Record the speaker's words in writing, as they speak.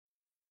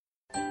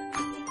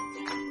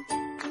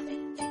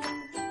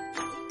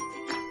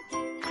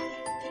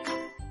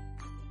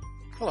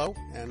Hello,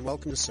 and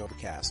welcome to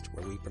Sobercast,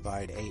 where we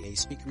provide AA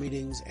speaker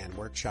meetings and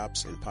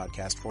workshops in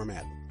podcast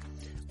format.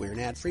 We're an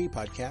ad-free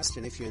podcast,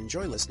 and if you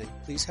enjoy listening,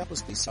 please help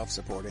us be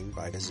self-supporting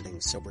by visiting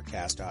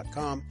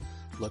Sobercast.com,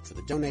 look for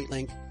the donate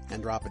link,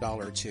 and drop $1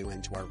 or $2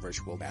 into our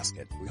virtual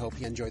basket. We hope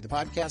you enjoy the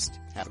podcast.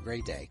 Have a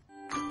great day.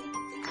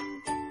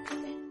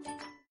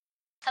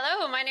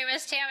 Hello, my name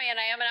is Tammy, and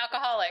I am an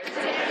alcoholic.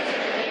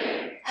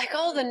 Like,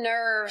 all the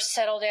nerves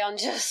settle down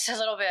just a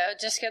little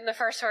bit, just getting the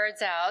first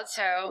words out.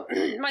 So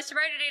my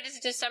sobriety date is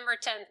December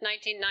 10th,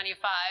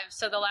 1995.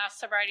 So the last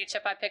sobriety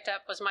chip I picked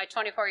up was my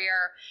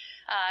 24-year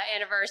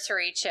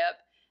anniversary chip.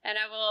 And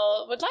I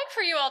would like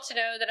for you all to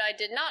know that I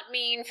did not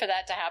mean for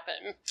that to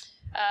happen.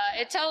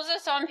 It tells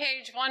us on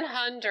page 100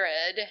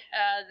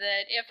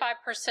 that if I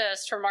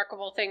persist,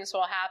 remarkable things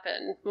will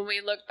happen. When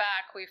we look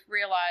back, we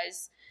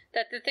realize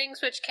that the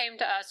things which came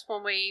to us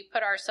when we put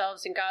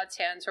ourselves in God's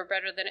hands were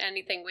better than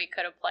anything we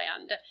could have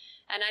planned.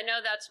 And I know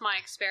that's my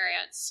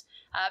experience.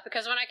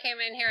 Because when I came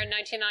in here in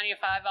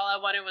 1995, all I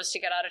wanted was to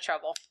get out of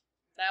trouble.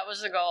 That was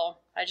the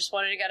goal. I just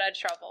wanted to get out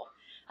of trouble.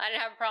 I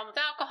didn't have a problem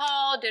with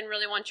alcohol, didn't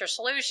really want your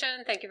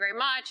solution. Thank you very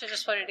much. I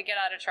just wanted to get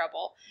out of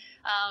trouble.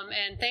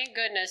 And thank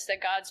goodness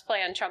that God's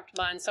plan trumped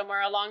mine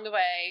somewhere along the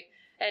way.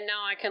 And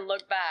now I can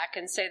look back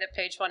and say that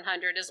page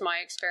 100 is my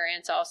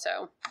experience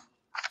also.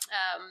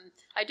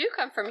 I do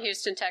come from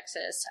Houston,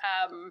 Texas.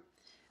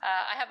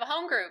 I have a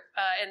home group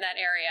in that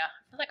area.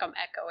 I feel like I'm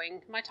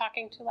echoing. Am I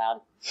talking too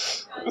loud?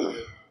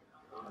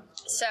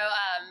 So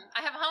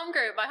I have a home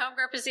group. My home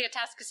group is the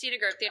Atascocita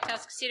group. The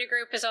Atascocita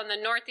group is on the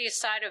northeast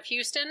side of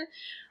Houston.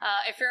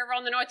 If you're ever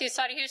on the northeast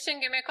side of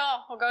Houston, give me a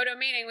call. We'll go to a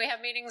meeting. We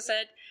have meetings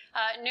at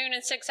noon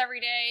and 6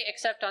 every day,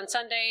 except on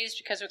Sundays,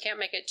 because we can't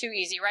make it too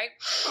easy, right?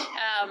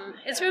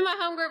 It's been my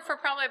home group for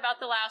probably about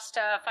the last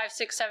 5,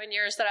 6, 7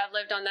 years that I've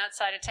lived on that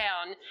side of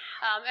town.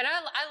 And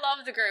I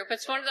love the group.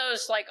 It's one of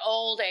those like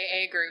old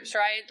AA groups,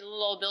 right? The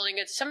little building.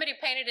 Somebody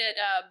painted it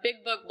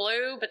big book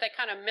blue, but they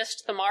kind of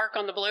missed the mark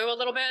on the blue a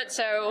little bit.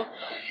 So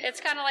it's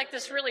kind of like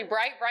this really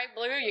bright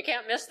blue. You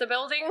can't miss the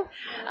building.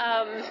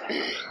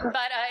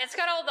 But it's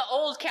got all the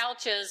old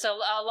couches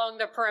along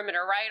the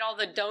perimeter, right? All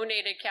the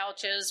donated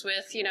couches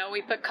with, we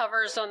put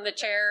covers on the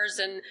chairs,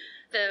 and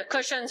the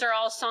cushions are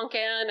all sunk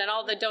in, and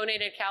all the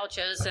donated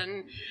couches.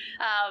 And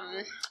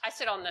I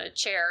sit on the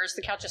chairs.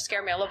 The couches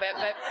scare me a little bit,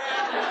 but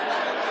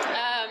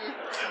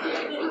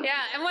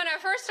yeah. And when I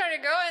first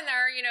started going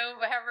there,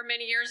 however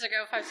many years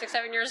ago, 5, 6,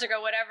 7 years ago,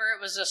 whatever,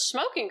 it was a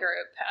smoking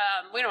group.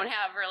 We don't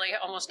have really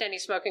almost any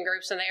smoking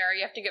groups in the area.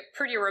 You have to get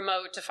pretty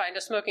remote to find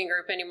a smoking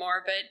group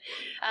anymore. But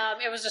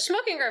it was a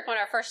smoking group when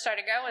I first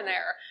started going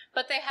there.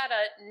 But they had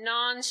a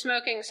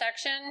non-smoking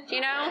section,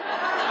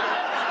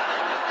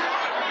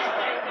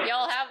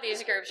 Y'all have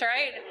these groups,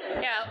 right?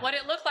 Yeah, what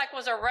it looked like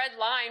was a red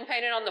line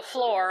painted on the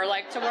floor,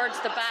 like towards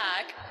the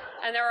back.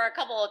 And there were a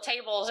couple of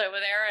tables over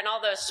there, and all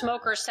the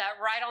smokers sat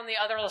right on the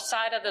other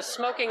side of the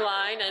smoking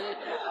line and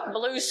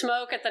blew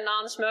smoke at the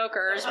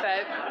non-smokers.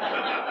 But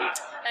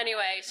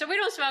anyway, so we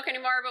don't smoke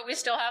anymore, but we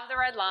still have the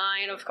red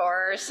line, of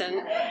course. And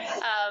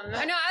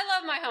I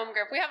love my home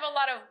group. We have a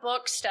lot of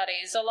book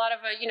studies, a lot of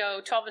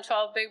 12 and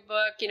 12 big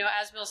book,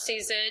 as Bill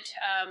sees it,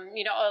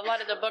 a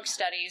lot of the book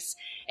studies.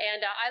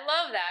 And I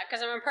love that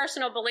because I'm a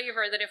personal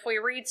believer that if we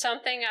read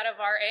something out of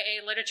our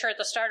AA literature at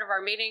the start of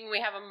our meeting, we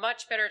have a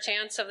much better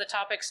chance of the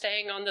topic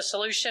staying on the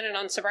solution and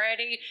on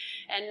sobriety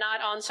and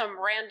not on some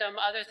random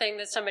other thing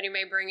that somebody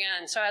may bring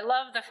in. So I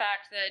love the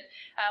fact that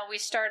we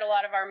start a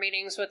lot of our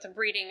meetings with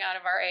reading out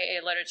of our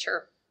AA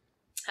literature.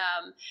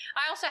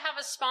 I also have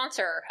a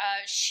sponsor.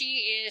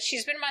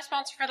 She's been my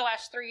sponsor for the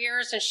last 3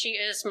 years, and she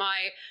is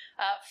my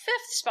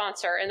 5th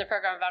sponsor in the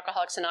program of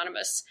Alcoholics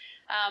Anonymous.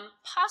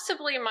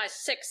 Possibly my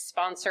 6th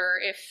sponsor,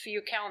 if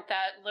you count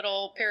that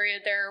little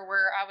period there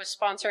where I was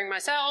sponsoring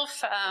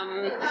myself.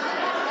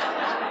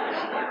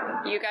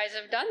 You guys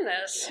have done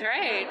this,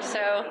 right?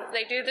 So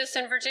they do this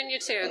in Virginia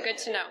too. Good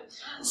to know.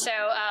 So,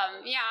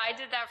 I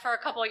did that for a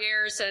couple of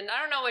years, and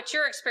I don't know what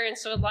your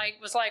experience was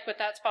like with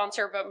that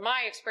sponsor, but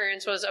my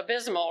experience was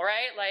abysmal,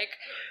 right? Like,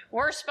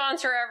 worst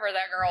sponsor ever,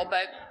 that girl.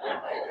 But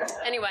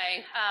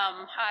anyway,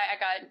 I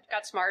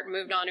got smart and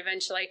moved on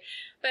eventually.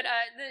 But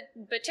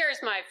Terry's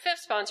my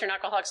 5th sponsor in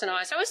Alcoholics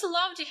Anonymous. I always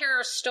love to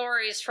hear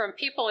stories from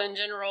people in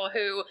general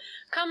who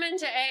come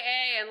into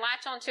AA and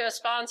latch onto a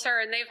sponsor,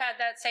 and they've had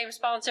that same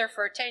sponsor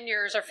for 10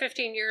 years or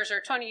 15 years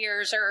or 20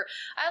 years.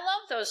 I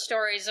love those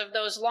stories of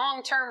those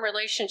long-term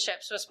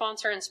relationships with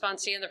sponsor and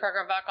sponsee in the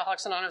program of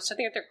Alcoholics Anonymous. I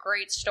think they're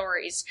great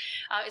stories.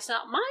 It's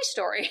not my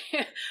story.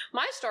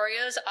 My story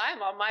is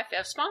I'm on my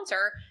 5th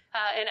sponsor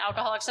in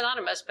Alcoholics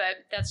Anonymous,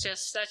 but that's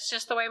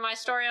just the way my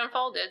story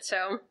unfolded.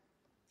 So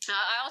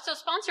I also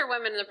sponsor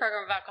women in the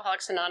program of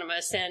Alcoholics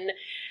Anonymous, and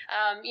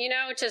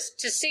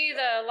to see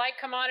the light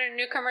come on in a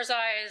newcomer's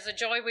eye is a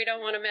joy we don't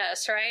want to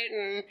miss, right?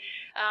 And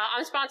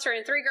I'm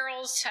sponsoring 3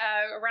 girls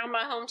around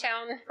my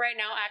hometown right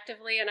now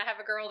actively, and I have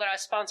a girl that I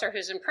sponsor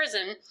who's in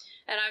prison,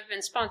 and I've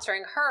been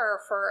sponsoring her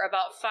for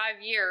about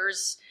 5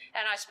 years,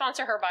 and I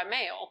sponsor her by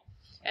mail.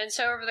 And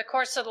so over the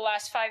course of the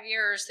last 5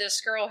 years,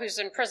 this girl who's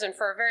in prison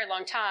for a very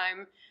long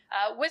time,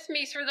 with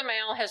me through the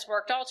mail, has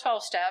worked all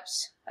 12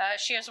 steps.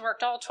 She has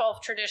worked all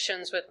 12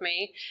 traditions with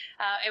me.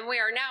 And we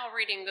are now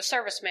reading the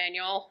service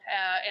manual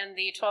and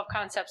the 12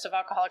 concepts of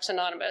Alcoholics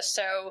Anonymous.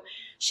 So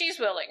she's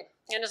willing.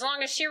 And as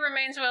long as she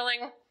remains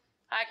willing,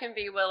 I can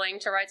be willing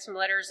to write some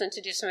letters and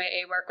to do some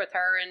AA work with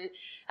her. And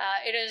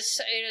it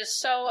is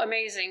so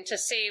amazing to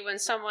see when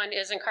someone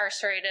is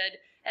incarcerated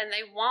and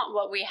they want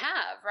what we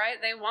have, right?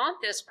 They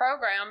want this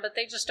program, but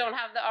they just don't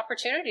have the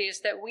opportunities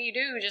that we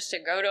do just to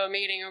go to a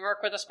meeting and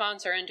work with a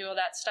sponsor and do all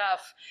that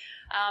stuff.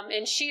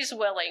 And she's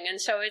willing.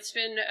 And so it's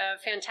been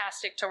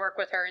fantastic to work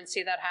with her and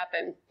see that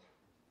happen.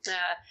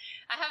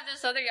 I have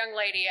this other young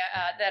lady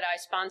that I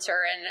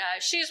sponsor, and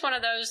she's one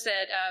of those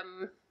that,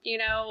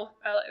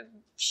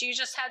 she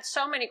just had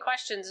so many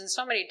questions and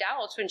so many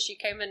doubts when she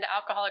came into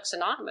Alcoholics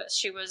Anonymous.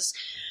 She was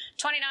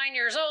 29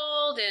 years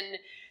old, and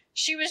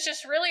she was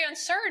just really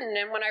uncertain.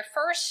 And when I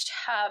first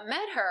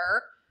met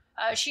her,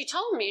 she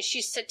told me,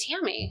 she said,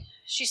 Tammy,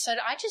 she said,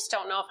 I just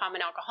don't know if I'm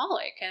an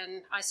alcoholic.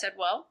 And I said,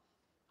 well,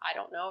 I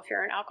don't know if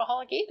you're an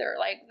alcoholic either.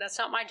 Like, that's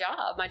not my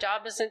job. My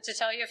job isn't to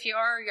tell you if you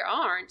are or you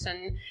aren't.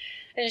 And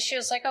she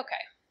was like,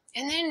 okay.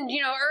 And then,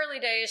 early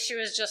days, she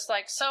was just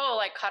like, so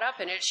like caught up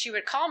in it. She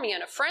would call me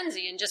in a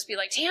frenzy and just be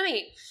like,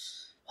 Tammy,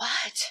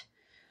 what?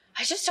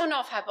 I just don't know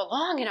if I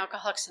belong in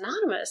Alcoholics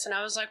Anonymous. And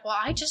I was like, well,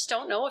 I just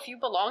don't know if you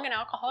belong in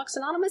Alcoholics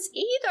Anonymous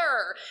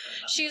either.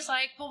 She's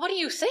like, well, what do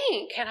you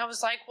think? And I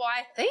was like, well,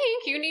 I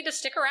think you need to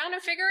stick around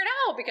and figure it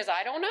out because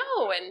I don't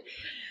know. And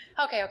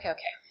okay.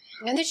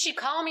 And then she'd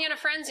call me in a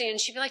frenzy and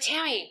she'd be like,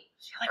 Tammy,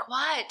 she'd be like,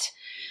 what?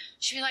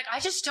 She'd be like, I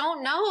just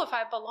don't know if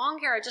I belong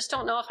here. I just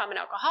don't know if I'm an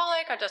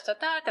alcoholic. I just da.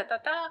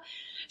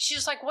 She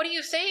was like, what do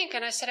you think?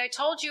 And I said, I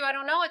told you, I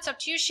don't know. It's up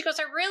to you. She goes,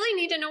 I really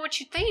need to know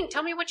what you think.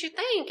 Tell me what you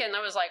think. And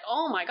I was like,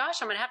 oh my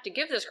gosh, I'm going to have to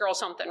give this girl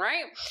something,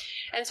 right?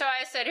 And so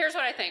I said, here's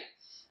what I think.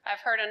 I've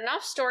heard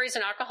enough stories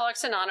in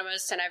Alcoholics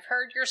Anonymous, and I've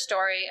heard your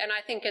story, and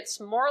I think it's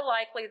more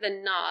likely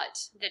than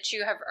not that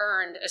you have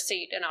earned a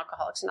seat in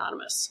Alcoholics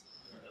Anonymous.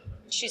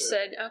 She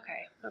said,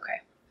 okay.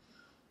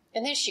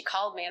 And then she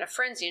called me in a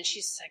frenzy, and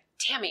she's like,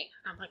 Tammy.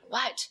 And I'm like,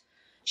 what?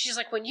 She's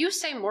like, when you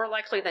say more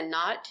likely than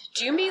not,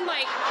 do you mean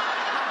like 51%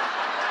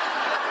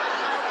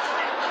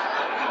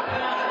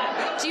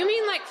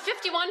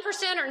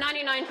 or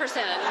 99%?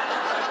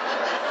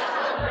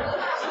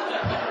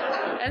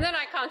 And then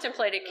I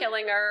contemplated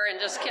killing her and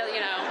just whatever.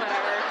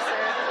 So,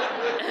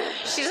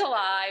 she's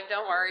alive.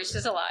 Don't worry.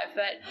 She's alive.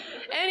 But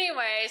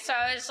anyway, so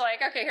I was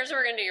like, okay, here's what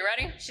we're going to do. You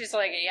ready? She's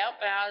like, yep.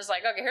 And I was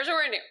like, okay, here's what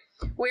we're going to do.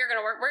 We're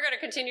going to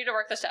continue to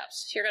work the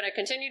steps. You're going to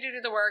continue to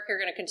do the work. You're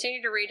going to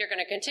continue to read. You're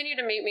going to continue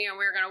to meet me. And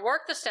we're going to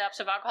work the steps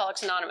of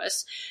Alcoholics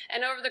Anonymous.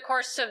 And over the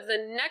course of the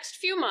next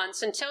few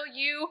months, until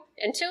you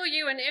and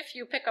if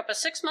you pick up a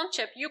 6-month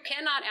chip, you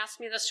cannot ask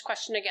me this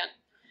question again.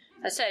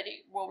 I said,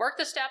 we'll work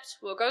the steps,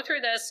 we'll go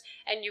through this,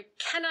 and you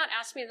cannot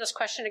ask me this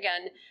question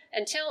again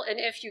until and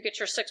if you get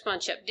your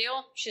 6-month chip.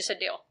 Deal? She said,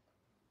 deal.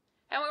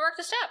 And we work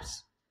the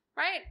steps,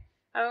 right?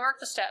 And we work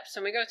the steps,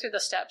 and we go through the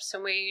steps,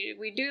 and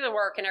we do the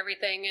work and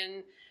everything,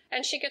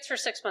 and she gets her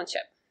 6-month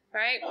chip,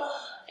 right?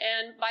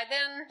 And by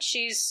then,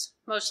 she's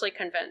mostly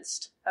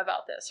convinced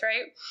about this,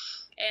 right?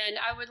 And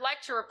I would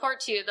like to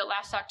report to you that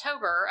last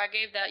October, I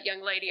gave that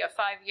young lady a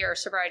 5-year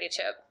sobriety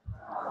chip.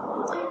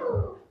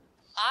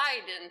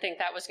 I didn't think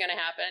that was going to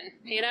happen,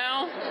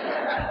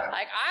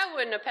 Like, I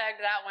wouldn't have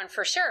pegged that one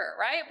for sure,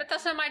 right? But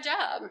that's not my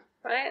job,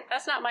 right?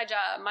 That's not my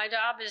job. My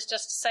job is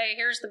just to say,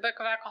 here's the book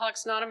of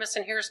Alcoholics Anonymous,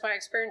 and here's my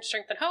experience,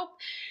 strength, and hope,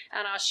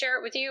 and I'll share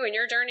it with you, and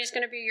your journey is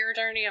going to be your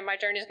journey, and my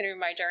journey is going to be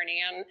my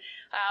journey. And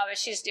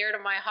she's dear to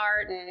my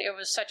heart, and it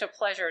was such a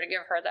pleasure to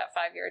give her that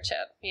 5-year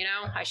chip,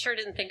 I sure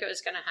didn't think it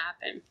was going to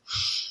happen.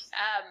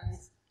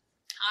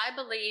 I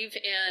believe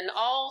in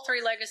all 3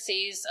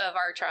 legacies of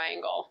our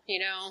triangle.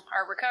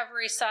 Our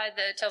recovery side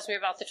that tells me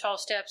about the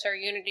 12 steps, our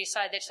unity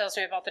side that tells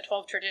me about the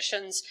 12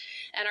 traditions,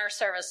 and our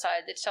service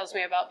side that tells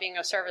me about being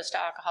of service to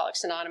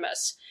Alcoholics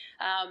Anonymous.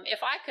 If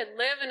I could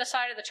live in a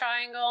side of the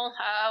triangle,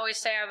 I always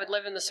say I would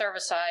live in the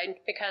service side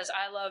because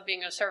I love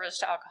being of service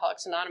to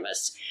Alcoholics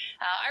Anonymous.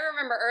 I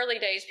remember early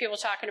days, people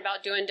talking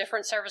about doing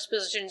different service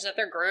positions at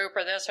their group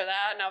or this or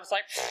that, and I was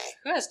like,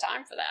 who has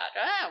time for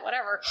that?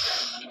 Whatever.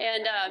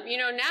 And,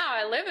 now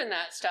I live in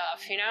that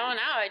stuff, now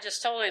I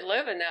just totally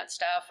live in that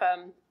stuff.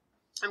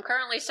 I'm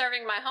currently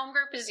serving my home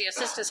group as the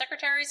assistant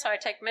secretary, so I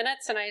take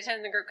minutes and I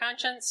attend the group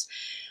conscience.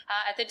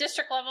 At the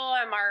district level,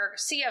 I'm our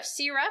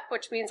CFC rep,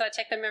 which means I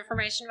take them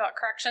information about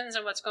corrections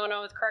and what's going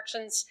on with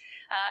corrections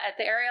at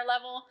the area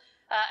level.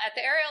 At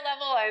the area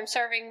level, I'm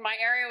serving my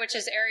area, which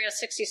is Area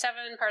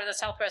 67, part of the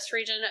Southwest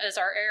region, as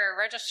our area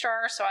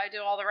registrar, so I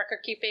do all the record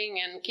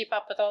keeping and keep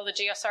up with all the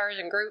GSRs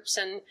and groups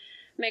and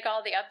make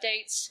all the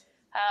updates.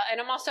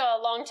 And I'm also a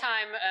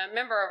longtime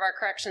member of our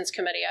corrections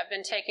committee. I've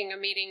been taking a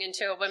meeting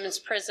into a women's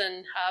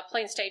prison,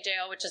 Plain State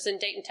Jail, which is in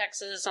Dayton,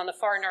 Texas, on the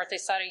far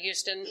northeast side of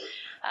Houston.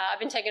 I've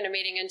been taking a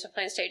meeting into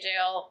Plain State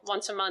Jail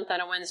once a month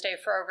on a Wednesday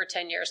for over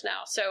 10 years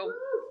now. So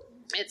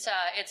it's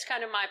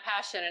kind of my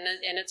passion,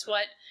 and it's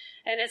what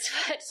and it's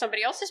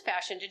somebody else's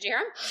passion. Did you hear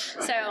him?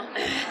 So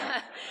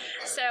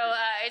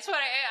it's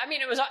what I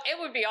mean. It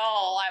would be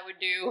all I would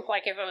do,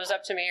 like if it was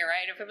up to me,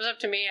 right? If it was up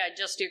to me, I'd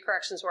just do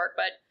corrections work.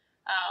 But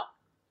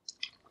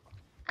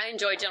I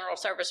enjoy general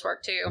service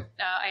work too.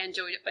 I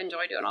enjoy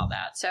doing all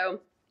that.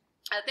 So.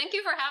 Thank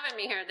you for having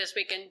me here this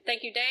week, and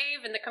thank you,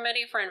 Dave, and the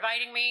committee for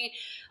inviting me.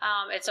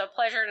 It's a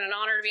pleasure and an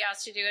honor to be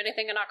asked to do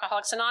anything in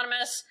Alcoholics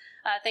Anonymous.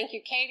 Thank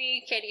you,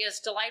 Katie. Katie is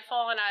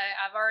delightful, and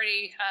I've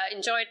already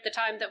enjoyed the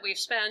time that we've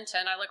spent,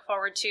 and I look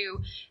forward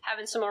to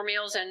having some more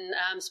meals and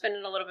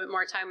spending a little bit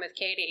more time with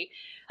Katie.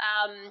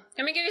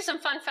 Let me give you some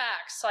fun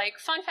facts. Like,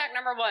 fun fact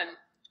number 1,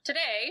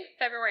 today,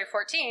 February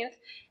 14th,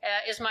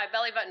 is my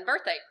belly button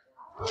birthday.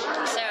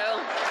 So, I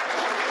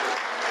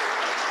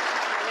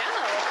know.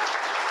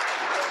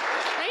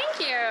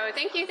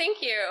 Thank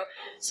you.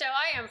 So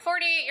I am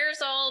 48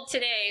 years old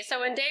today. So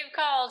when Dave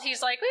called,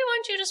 he's like, we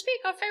want you to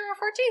speak on February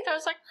 14th. I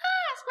was like,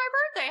 it's my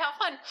birthday. How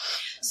fun.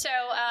 So,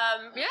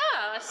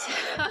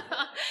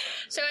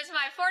 so it's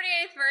my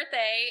 48th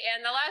birthday,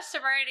 and the last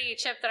sobriety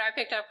chip that I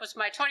picked up was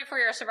my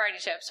 24-year sobriety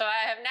chip. So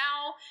I have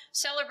now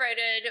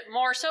celebrated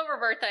more sober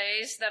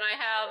birthdays than I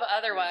have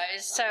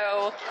otherwise.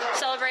 So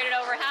celebrated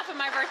over half of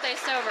my birthday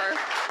sober.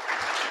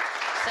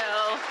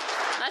 So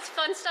that's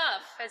fun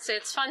stuff.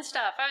 It's fun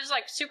stuff. I was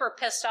like super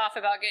pissed off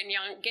about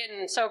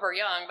getting sober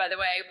young, by the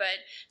way. But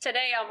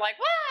today I'm like,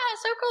 wow,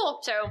 so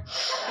cool. So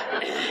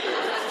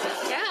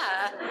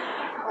yeah.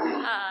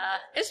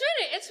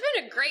 It's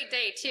been a great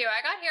day too.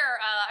 I got here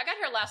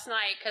last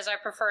night because I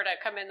prefer to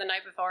come in the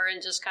night before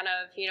and just kind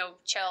of,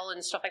 chill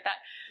and stuff like that.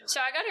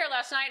 So I got here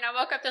last night and I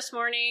woke up this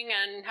morning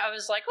and I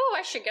was like, oh,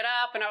 I should get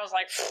up. And I was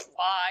like,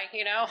 why?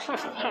 I don't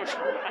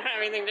have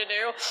anything to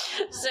do.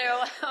 So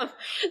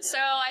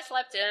I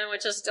slept in,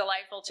 which is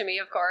delightful to me,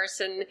 of course.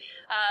 And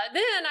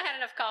then I had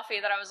enough coffee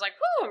that I was like,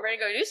 whoo, I'm ready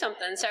to go do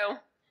something. So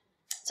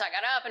I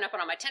got up and I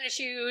put on my tennis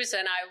shoes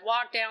and I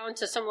walked down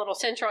to some little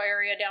central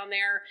area down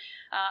there.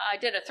 I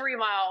did a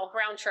 3-mile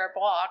round trip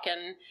walk,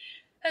 and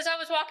as I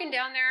was walking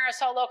down there, I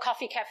saw a little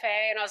coffee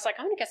cafe and I was like,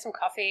 I'm going to get some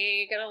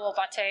coffee, get a little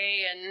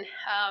latte. And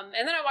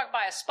then I walked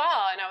by a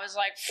spa and I was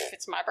like,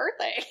 it's my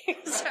birthday.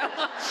 So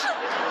I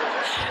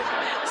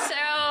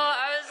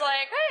was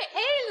like,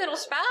 hey, little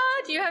spa,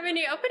 do you have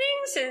any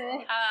openings?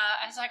 And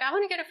I was like, I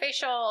want to get a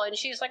facial. And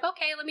she's like,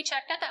 okay, let me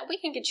check that. We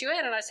can get you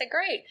in. And I said,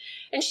 great.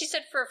 And she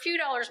said, for a few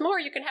dollars more,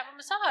 you can have a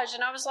massage.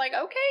 And I was like,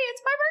 okay,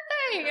 it's my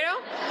birthday,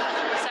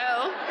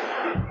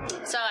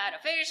 So I had a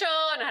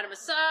facial and I had a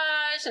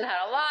massage and I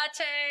had a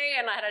latte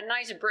and I had a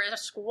nice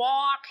brisk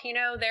walk,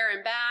 there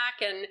and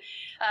back. And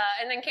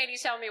then Katie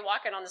saw me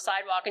walking on the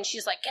sidewalk and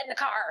she's like, get in the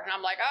car. And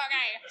I'm like,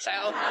 okay.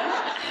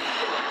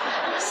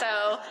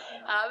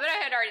 But I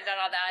had already done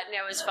all that and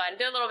it was fun.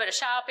 Did a little bit of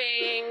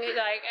shopping.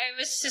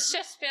 It's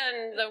just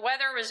been, the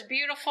weather was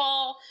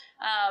beautiful.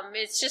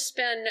 It's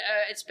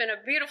been a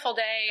beautiful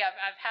day.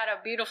 I've had a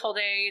beautiful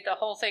day. The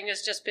whole thing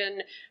has just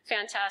been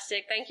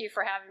fantastic. Thank you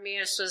for having me.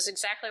 This was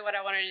exactly what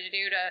I wanted to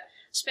do to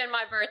spend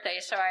my birthday.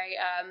 So I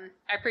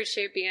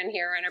appreciate being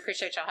here and I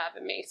appreciate y'all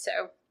having me.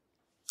 So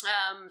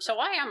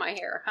why am I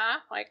here, huh?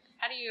 Like,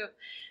 how do you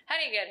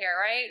get here,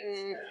 right?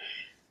 And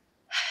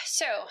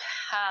so,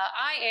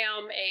 I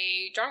am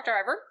a drunk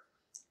driver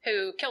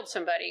who killed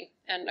somebody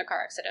in a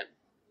car accident.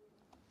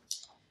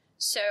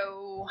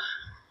 So,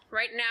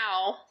 right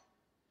now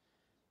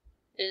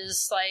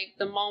is like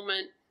the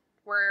moment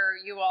where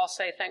you all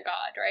say, thank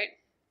God, right?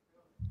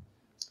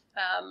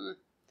 A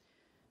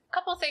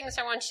couple things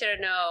I want you to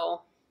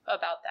know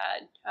about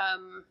that.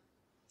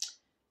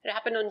 It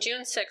happened on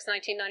June 6,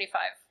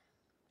 1995.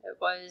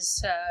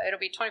 It'll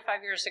be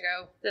 25 years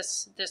ago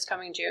this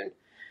coming June.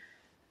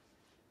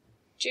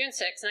 June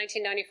 6,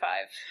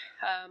 1995.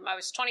 I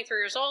was 23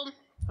 years old.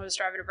 I was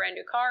driving a brand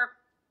new car.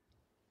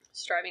 I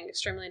was driving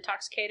extremely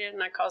intoxicated,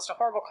 and I caused a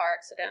horrible car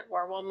accident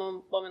where one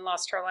woman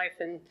lost her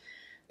life and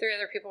 3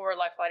 other people were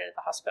life-flighted at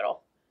the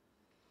hospital.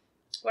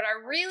 What I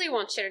really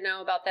want you to know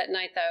about that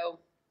night, though,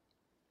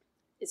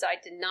 is I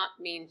did not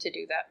mean to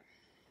do that.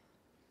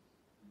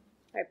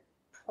 I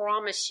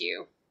promise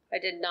you, I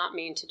did not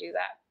mean to do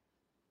that.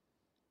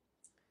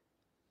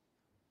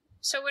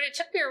 So it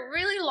took me a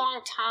really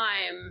long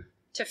time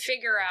to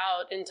figure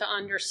out and to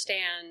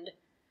understand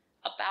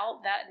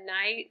about that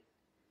night.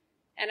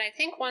 And I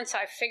think once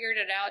I figured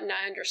it out and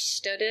I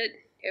understood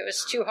it, it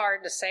was too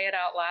hard to say it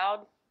out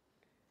loud.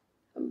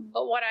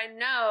 But what I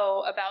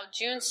know about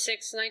June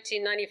 6,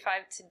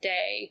 1995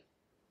 today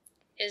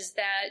is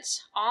that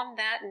on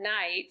that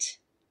night,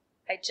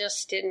 I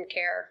just didn't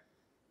care.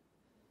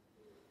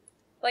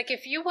 Like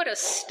if you would have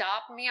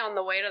stopped me on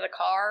the way to the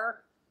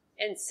car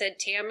and said,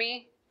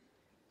 Tammy,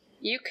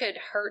 you could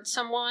hurt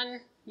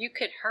someone, you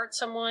could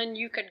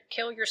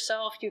kill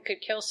yourself, you could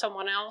kill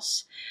someone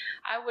else,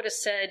 I would have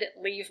said,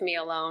 leave me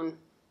alone.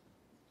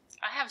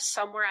 I have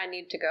somewhere I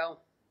need to go.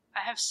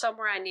 I have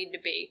somewhere I need to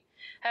be.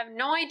 I have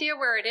no idea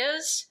where it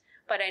is,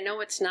 but I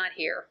know it's not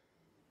here.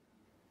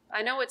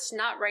 I know it's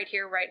not right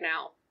here, right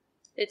now.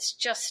 It's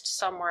just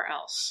somewhere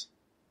else.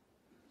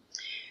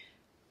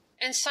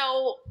 And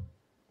so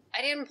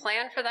I didn't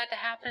plan for that to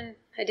happen.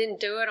 I didn't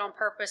do it on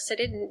purpose. I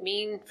didn't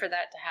mean for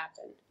that to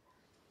happen.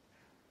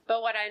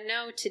 But what I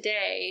know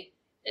today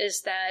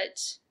is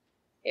that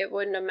it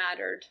wouldn't have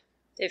mattered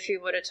if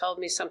you would have told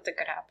me something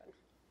could happen.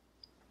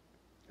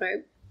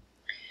 Right?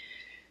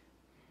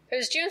 It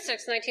was June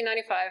 6,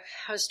 1995.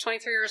 I was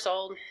 23 years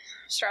old. I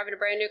was driving a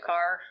brand new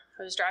car.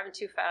 I was driving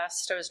too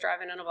fast. I was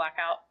driving in a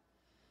blackout.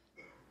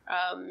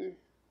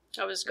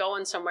 I was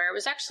going somewhere. It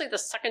was actually the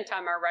second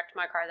time I wrecked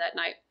my car that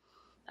night.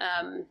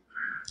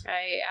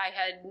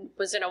 I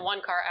was in a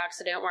one-car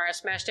accident where I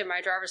smashed in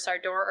my driver's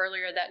side door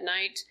earlier that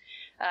night.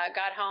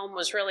 Got home,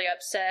 was really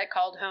upset,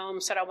 called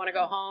home, said I want to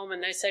go home,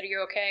 and they said, "Are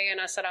you okay?"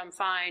 And I said, "I'm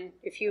fine.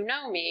 If you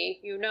know me,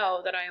 you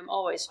know that I am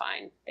always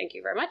fine. Thank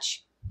you very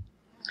much."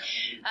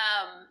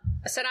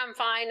 I said, "I'm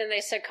fine," and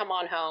they said, "Come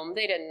on home."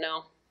 They didn't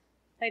know.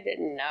 They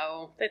didn't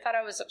know. They thought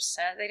I was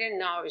upset. They didn't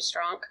know I was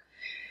drunk.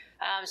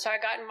 So I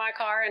got in my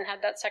car and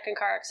had that second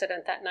car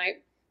accident that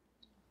night.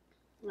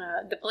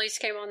 The police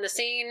came on the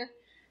scene.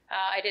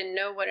 I didn't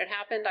know what had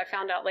happened. I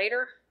found out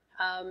later.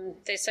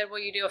 They said, "Will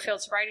you do a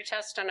field sobriety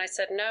test?" And I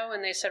said, "No."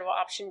 And they said, "Well,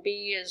 option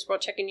B is we're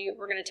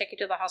going to take you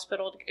to the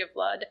hospital to give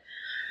blood."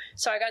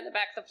 So I got in the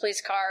back of the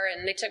police car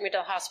and they took me to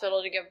the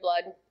hospital to give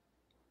blood.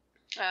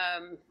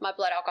 My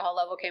blood alcohol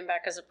level came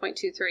back as a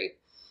 0.23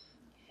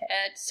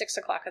 at 6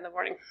 o'clock in the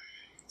morning.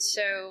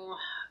 So,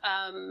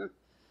 and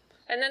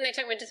then they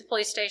took me to the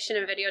police station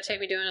and videotaped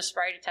me doing a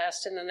sobriety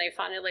test. And then they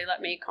finally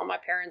let me call my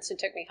parents and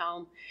took me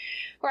home,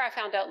 where I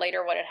found out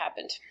later what had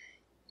happened.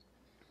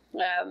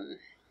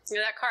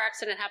 That car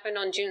accident happened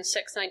on June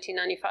 6,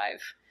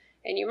 1995.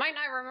 And you might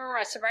not remember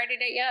my sobriety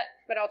date yet,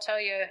 but I'll tell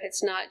you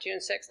it's not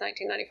June 6,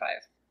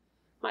 1995.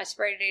 My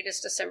sobriety date is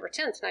December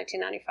 10th,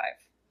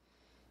 1995.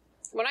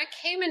 When I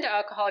came into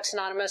Alcoholics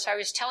Anonymous, I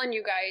was telling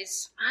you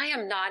guys, I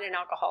am not an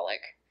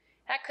alcoholic.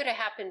 That could have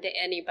happened to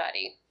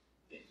anybody.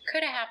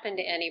 Could have happened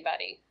to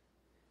anybody.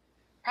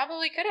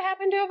 Probably could have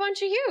happened to a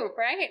bunch of you,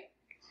 right?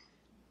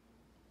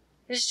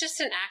 It's just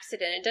an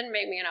accident. It didn't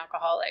make me an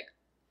alcoholic.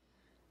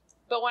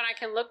 But when I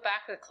can look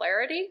back with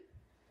clarity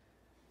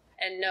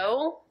and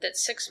know that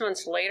 6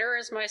 months later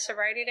is my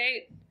sobriety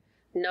date,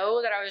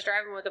 know that I was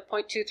driving with a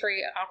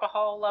 0.23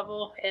 alcohol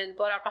level and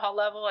blood alcohol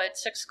level at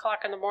 6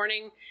 o'clock in the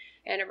morning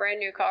in a brand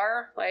new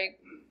car,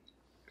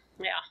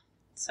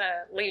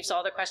 leaves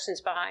all the questions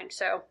behind.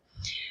 So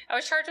I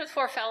was charged with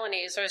 4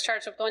 felonies. I was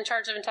charged with 1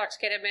 charge of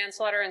intoxicated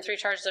manslaughter and 3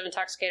 charges of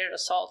intoxicated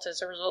assault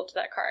as a result of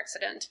that car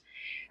accident.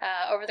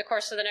 Over the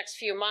course of the next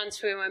few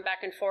months, we went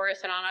back and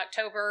forth, and on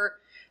October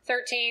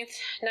 13th,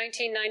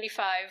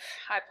 1995,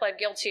 I pled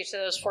guilty to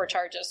those 4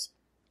 charges.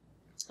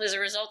 As a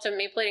result of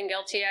me pleading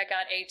guilty, I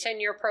got a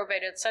 10-year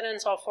probated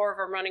sentence, all 4 of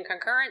them running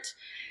concurrent.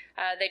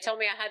 They told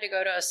me I had to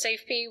go to a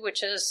safety,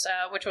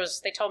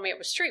 they told me it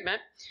was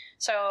treatment.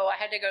 So I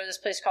had to go to this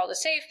place called a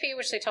safety,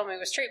 which they told me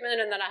was treatment,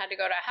 and then I had to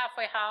go to a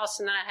halfway house,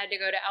 and then I had to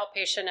go to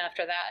outpatient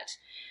after that.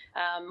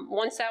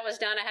 Once that was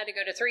done, I had to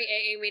go to 3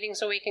 AA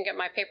meetings a week and get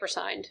my paper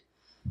signed.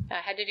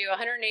 I had to do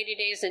 180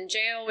 days in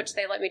jail, which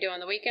they let me do on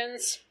the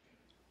weekends.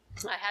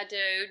 I had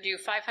to do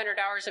 500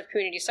 hours of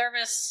community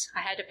service.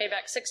 I had to pay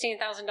back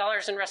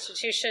 $16,000 in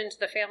restitution to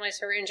the families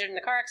who were injured in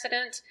the car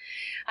accident.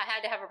 I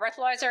had to have a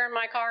breathalyzer in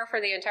my car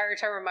for the entire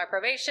term of my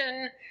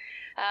probation.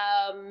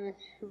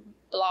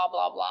 Blah,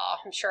 blah, blah.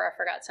 I'm sure I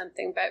forgot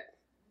something, but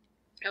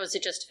that was the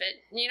gist of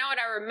it. You know what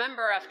I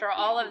remember after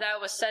all of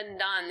that was said and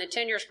done, the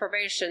 10 years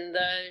probation,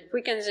 the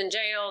weekends in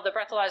jail, the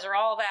breathalyzer,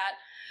 all that,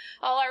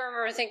 all I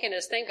remember thinking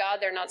is, thank God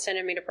they're not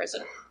sending me to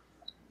prison.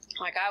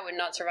 Like, I would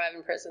not survive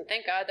in prison.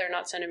 Thank God they're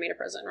not sending me to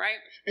prison, right?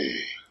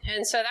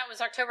 And so that was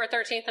October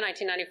 13th,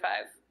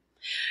 1995.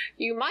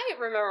 You might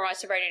remember my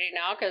sobriety date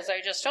now because I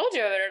just told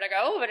you a minute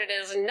ago, but it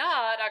is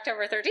not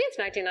October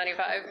 13th,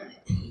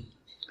 1995.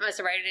 My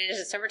sobriety date is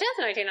December 10th,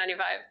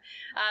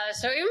 1995.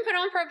 So even put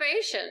on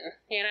probation,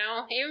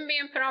 even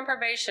being put on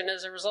probation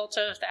as a result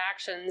of the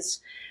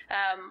actions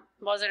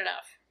wasn't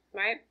enough,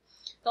 right?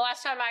 The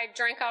last time I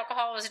drank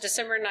alcohol was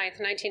December 9th,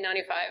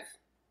 1995.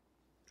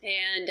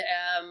 And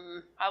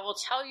I will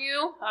tell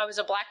you, I was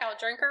a blackout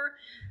drinker,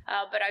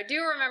 but I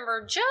do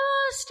remember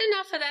just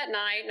enough of that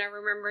night, and I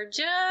remember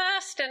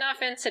just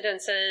enough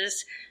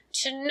incidences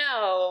to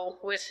know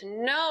with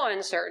no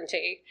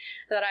uncertainty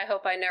that I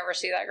hope I never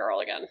see that girl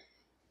again.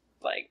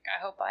 I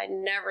hope I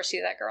never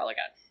see that girl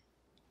again.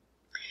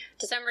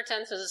 December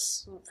 10th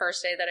was the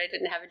first day that I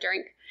didn't have a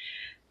drink.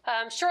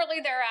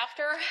 Shortly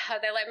thereafter,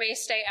 they let me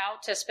stay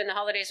out to spend the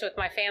holidays with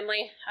my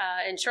family.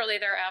 And shortly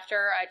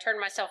thereafter, I turned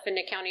myself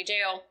into county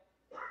jail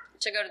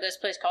to go to this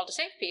place called a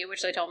safety,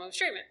 which they told me was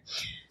treatment.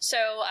 So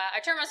I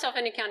turned myself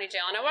into county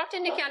jail, and I walked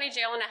into county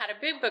jail, and I had a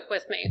big book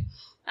with me.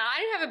 Now,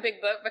 I didn't have a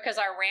big book because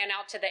I ran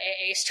out to the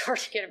AA store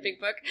to get a big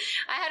book.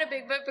 I had a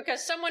big book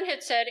because someone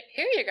had said,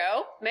 here you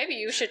go, maybe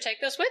you should take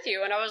this with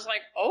you. And I was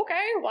like,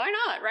 okay, why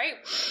not, right?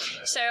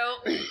 So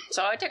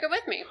I took it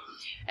with me.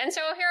 And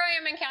so here I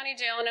am in county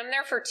jail, and I'm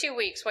there for 2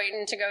 weeks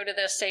waiting to go to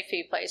this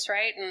safety place,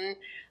 right? And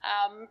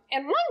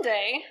one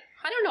day,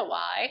 I don't know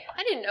why.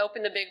 I didn't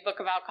open the big book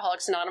of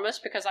Alcoholics Anonymous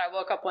because I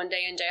woke up one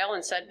day in jail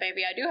and said,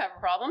 maybe I do have a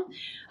problem.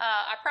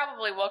 I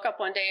probably woke up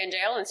one day in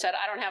jail and said,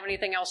 I don't have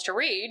anything else to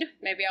read.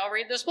 Maybe I'll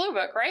read this blue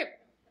book, right?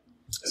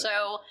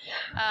 So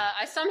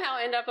I somehow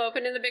end up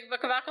opening the big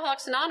book of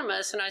Alcoholics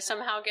Anonymous, and I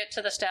somehow get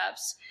to the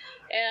steps.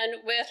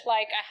 And with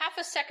like a half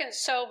a second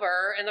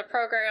sober in the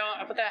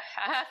program, with a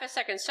half a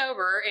second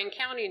sober in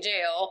county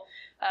jail,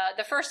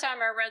 the first time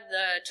I read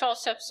the 12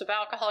 steps of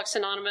Alcoholics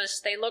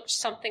Anonymous, they looked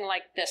something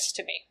like this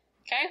to me.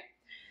 Okay?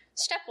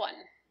 Step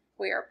 1,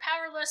 we are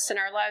powerless and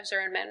our lives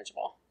are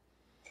unmanageable.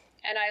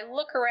 And I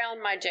look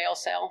around my jail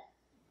cell.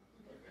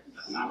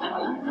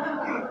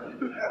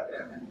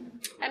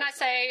 And I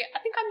say, I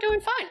think I'm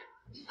doing fine.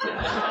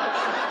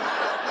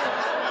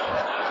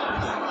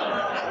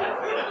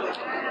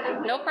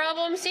 No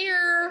problems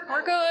here.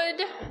 We're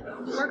good.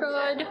 We're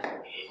good.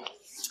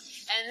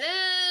 And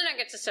then I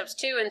get to steps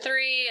 2 and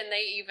 3, and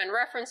they even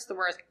reference the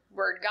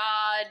word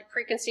God.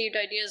 Preconceived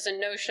ideas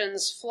and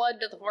notions flood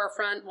to the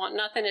forefront, want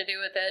nothing to do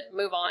with it,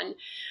 move on.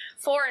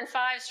 4 and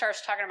 5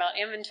 starts talking about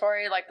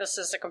inventory, like this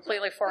is a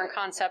completely foreign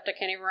concept. I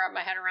can't even wrap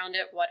my head around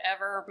it.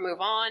 Whatever,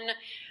 move on.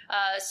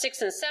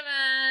 6 and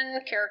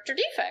 7, character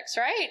defects,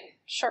 right?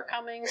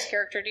 Shortcomings,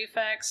 character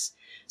defects.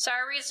 So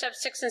I read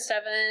steps 6 and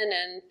 7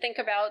 and think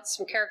about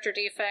some character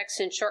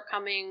defects and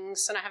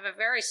shortcomings, and I have a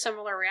very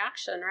similar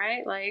reaction,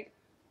 right? Like,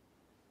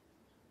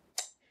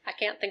 I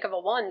can't think of a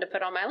 1 to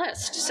put on my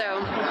list. So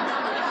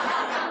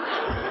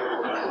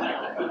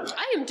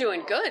I am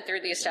doing good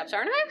through these steps,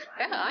 aren't I?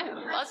 Yeah, I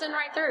am buzzing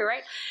right through,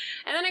 right?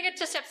 And then I get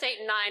to steps 8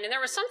 and 9, and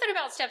there was something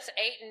about steps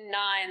 8 and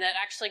 9 that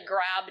actually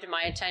grabbed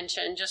my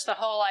attention. Just the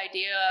whole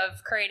idea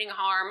of creating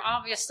harm.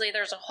 Obviously,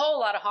 there's a whole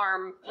lot of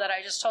harm that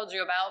I just told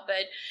you about,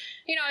 but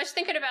you know, I was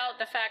thinking about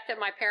the fact that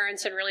my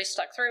parents had really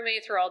stuck through me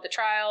through all the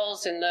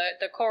trials and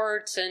the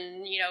courts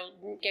and, you know,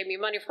 gave me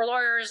money for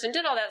lawyers and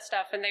did all that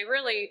stuff. And they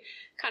really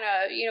kind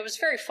of, you know, it was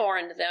very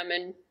foreign to them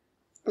and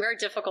very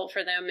difficult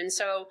for them. And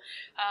so,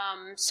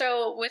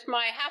 so with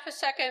my half a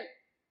second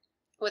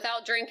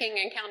without drinking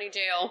in county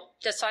jail,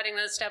 deciding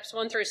that steps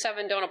 1 through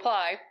 7 don't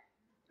apply,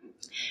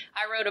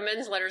 I wrote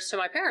amends letters to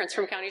my parents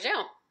from county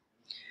jail.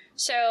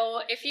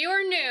 So if you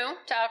are new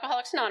to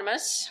Alcoholics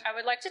Anonymous, I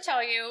would like to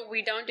tell you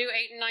we don't do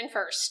 8 and 9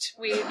 first.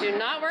 We do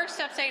not work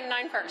steps 8 and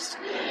 9 first.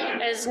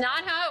 It is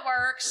not how it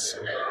works.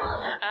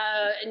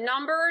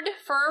 Numbered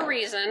for a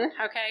reason,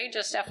 okay,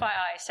 just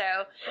FYI.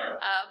 So,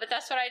 but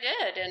that's what I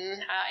did.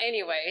 And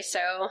anyway,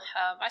 so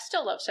I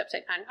still love steps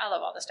 8 and 9. I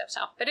love all the steps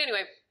now. But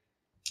anyway,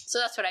 so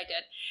that's what I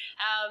did.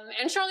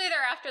 And shortly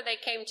thereafter, they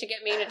came to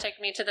get me to take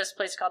me to this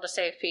place called a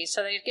Safe P.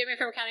 So they'd get me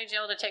from county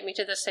jail to take me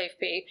to this Safe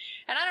P.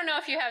 And I don't know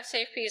if you have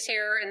Safe Ps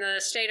here in the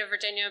state of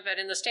Virginia, but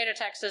in the state of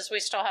Texas, we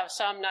still have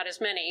some, not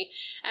as many.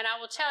 And I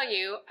will tell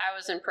you, I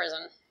was in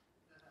prison.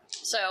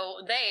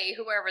 So they,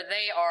 whoever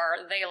they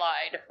are, they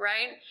lied,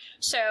 right?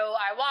 So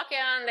I walk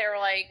in, they were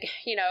like,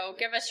 you know,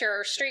 give us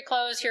your street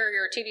clothes, here are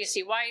your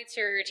TDC whites,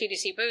 here are your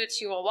TDC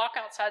boots, you will walk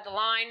outside the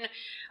line,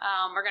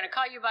 we're going to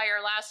call you by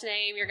your last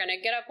name, you're going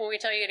to get up when we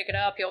tell you to get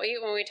up, you'll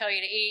eat when we tell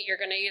you to eat, you're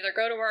going to either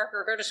go to work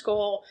or go to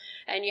school,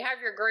 and you have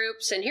your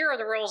groups, and here are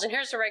the rules, and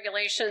here's the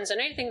regulations,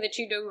 and anything that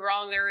you do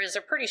wrong, there is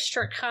a pretty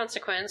strict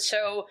consequence,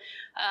 so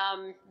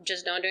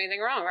just don't do anything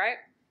wrong, right?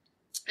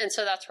 And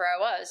so that's where I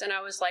was. And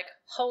I was like,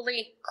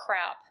 holy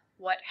crap,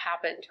 what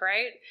happened,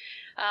 right?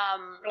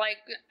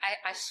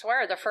 I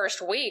swear the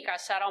first week I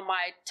sat on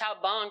my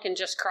top bunk and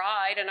just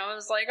cried. And I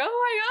was like, oh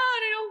my God,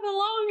 I don't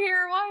belong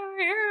here. Why am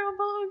I here? I don't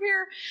belong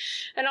here.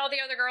 And all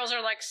the other girls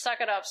are like,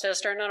 suck it up,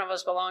 sister. None of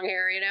us belong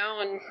here, you know?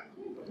 And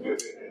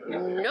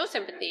no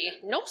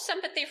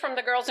sympathy from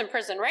the girls in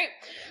prison, right?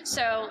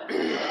 So,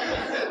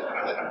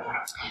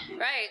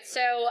 right.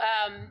 So,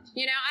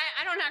 you know,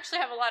 I don't actually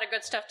have a lot of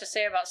good stuff to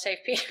say about Safe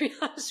P, to be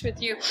honest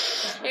with you.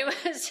 It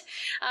was,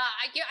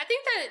 I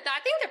think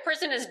that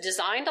prison is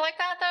designed like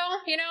that, though,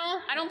 you know?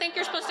 I don't think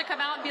you're supposed to come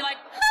out and be like,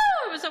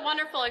 oh, it was a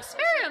wonderful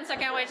experience. I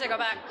can't wait to go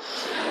back.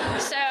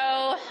 So,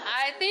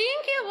 I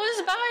think it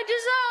was by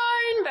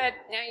design, but,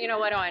 you know,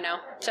 what do I know?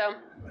 So,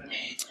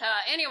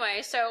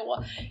 anyway,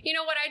 so, you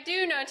know, what I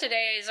do know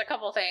today is a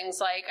couple things.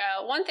 Like,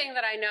 one thing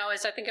that I know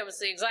is I think it was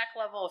the exact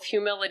level of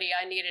humility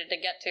I needed to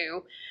get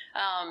to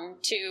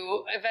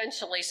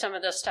eventually some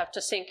of this stuff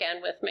to sink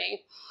in with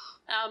me.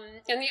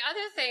 And the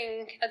other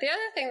thing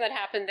that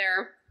happened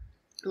there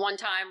one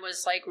time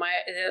was like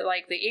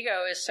the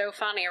ego is so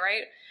funny,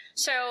 right?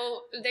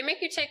 So they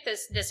make you take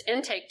this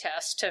intake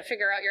test to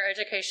figure out your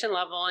education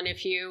level and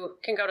if you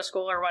can go to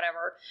school or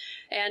whatever.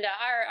 And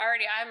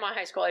I have my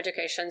high school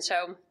education,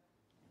 so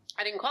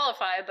I didn't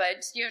qualify,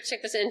 but you have to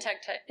take this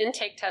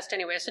intake test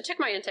anyway. So I took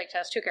my intake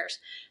test, who cares?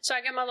 So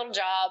I get my little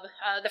job.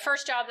 The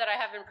first job that I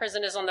have in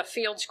prison is on the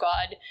field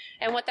squad.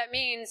 And what that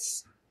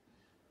means,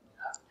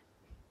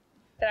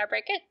 did I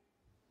break it?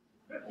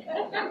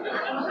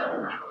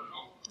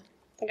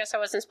 I guess I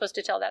wasn't supposed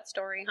to tell that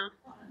story, huh?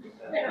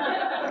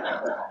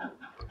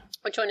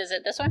 Which one is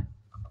it? This one?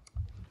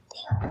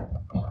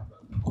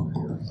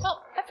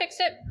 Oh, I fixed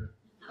it.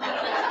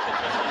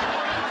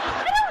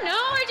 I don't know.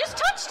 I just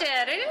touched it.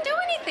 I didn't do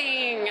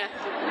anything.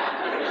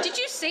 Did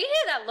you see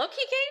that look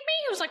he gave me?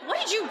 He was like, what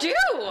did you do?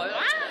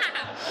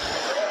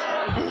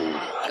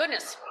 Ah.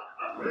 Goodness.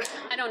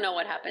 I don't know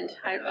what happened.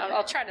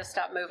 I'll try to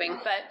stop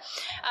moving. But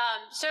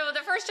so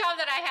the first job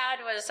that I had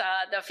was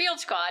the field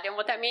squad. And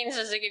what that means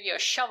is they give you a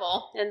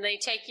shovel and they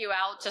take you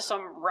out to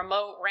some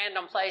remote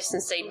random place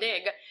and say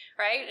dig,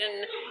 right?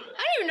 And I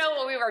don't even know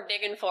what we were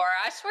digging for.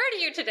 I swear to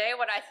you today,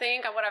 what I've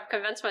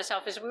convinced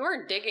myself is we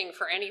weren't digging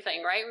for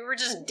anything, right? We were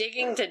just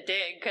digging to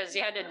dig because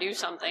you had to do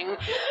something.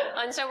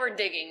 And so we're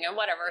digging and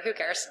whatever, who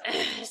cares?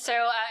 So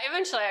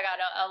eventually I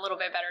got a little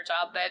bit better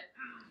job, but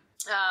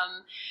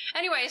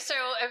anyway, so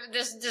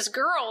this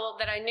girl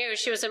that I knew,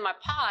 she was in my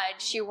pod.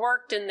 She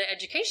worked in the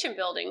education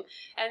building,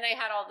 and they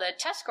had all the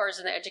test scores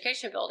in the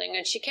education building.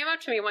 And she came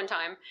up to me one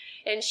time,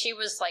 and she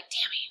was like,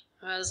 Tammy.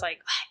 I was like,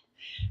 what?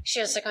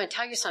 She was like, I'm going to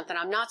tell you something.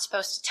 I'm not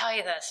supposed to tell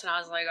you this. And I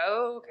was like,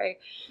 oh, okay.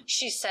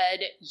 She said,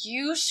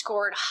 you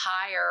scored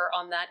higher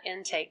on that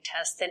intake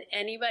test than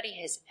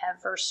anybody has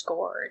ever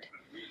scored.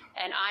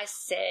 And I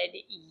said,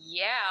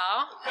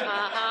 yeah,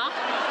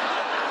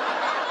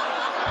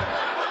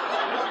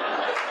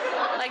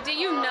 Like, do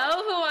you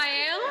know who I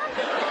am?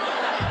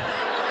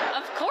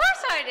 Of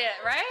course I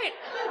did, right?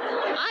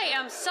 I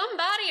am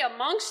somebody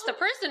amongst the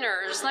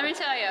prisoners, let me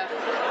tell you.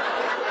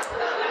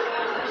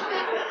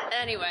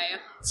 Anyway,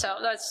 so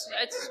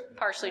it's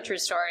partially true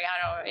story. I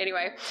don't know.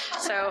 Anyway,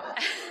 so,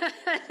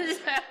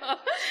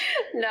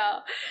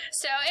 no.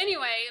 So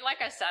anyway,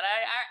 like I said,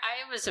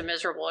 it was a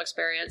miserable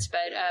experience,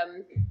 but,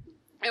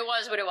 it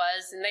was what it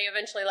was, and they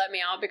eventually let me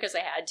out because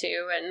they had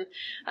to, and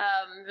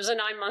it was a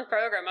 9-month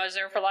program. I was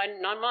there for like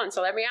 9 months,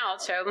 so let me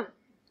out, so...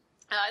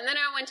 and then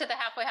I went to the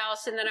halfway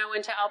house, and then I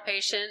went to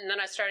outpatient, and then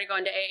I started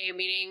going to AA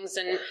meetings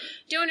and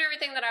doing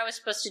everything that I was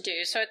supposed to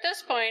do. So at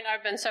this point,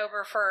 I've been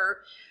sober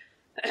for...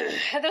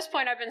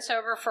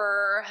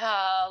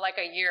 like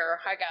a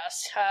year, I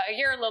guess. A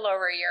little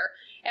over a year.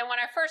 And when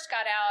I first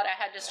got out, I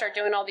had to start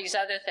doing all these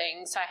other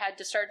things. I had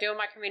to start doing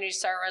my community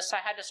service. I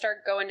had to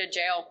start going to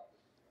jail.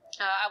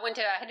 I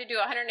had to do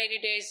 180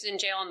 days in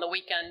jail on the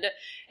weekend,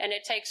 and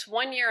it takes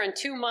 1 year and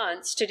 2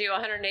 months to do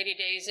 180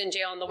 days in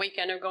jail on the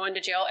weekend, and going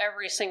to jail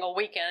every single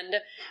weekend,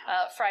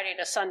 Friday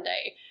to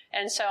Sunday.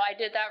 And so I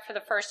did that for the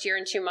first year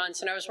and 2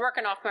 months, and I was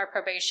working off my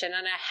probation,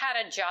 and I had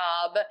a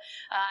job,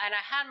 and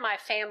I had my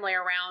family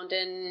around,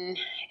 and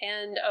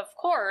of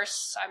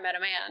course, I met a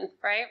man,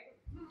 right?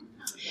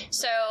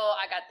 So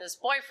I got this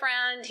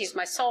boyfriend. He's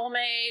my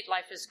soulmate.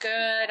 Life is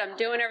good. I'm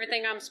doing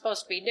everything I'm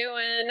supposed to be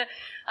doing.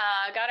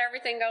 Got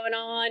everything going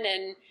on.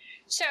 And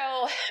so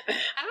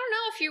I don't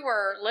know if you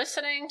were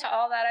listening to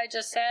all that I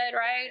just said,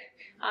 right?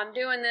 I'm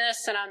doing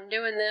this and I'm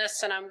doing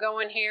this and I'm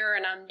going here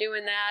and I'm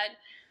doing that.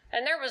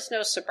 And there was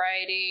no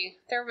sobriety.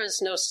 There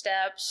was no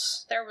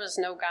steps. There was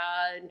no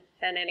God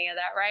and any of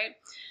that, right?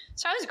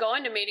 So I was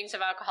going to meetings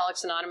of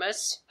Alcoholics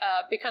Anonymous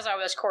because I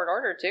was court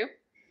ordered to.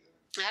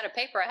 I had a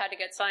paper I had to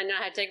get signed, and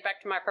I had to take it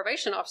back to my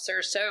probation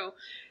officer. So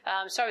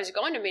I was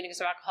going to meetings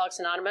of Alcoholics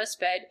Anonymous,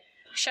 but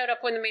showed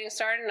up when the meeting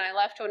started, and I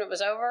left when it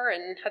was over.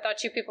 And I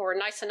thought you people were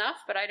nice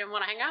enough, but I didn't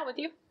want to hang out with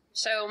you.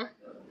 So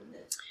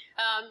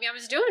I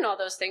was doing all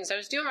those things. I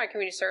was doing my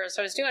community service.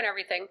 I was doing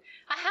everything.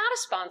 I had a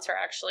sponsor,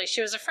 actually.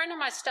 She was a friend of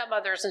my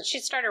stepmother's, and she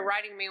started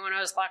writing me when I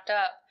was locked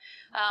up.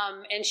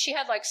 And she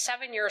had like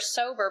 7 years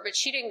sober, but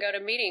she didn't go to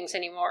meetings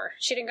anymore.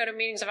 She didn't go to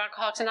meetings of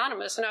Alcoholics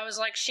Anonymous. And I was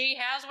like, she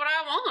has what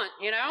I want,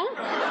 you know?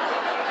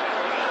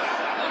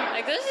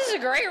 Like, this is a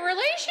great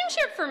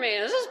relationship for me.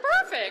 This is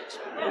perfect.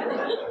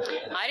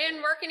 I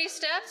didn't work any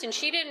steps, and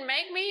she didn't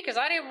make me because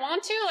I didn't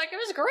want to. Like, it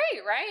was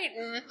great, right?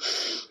 And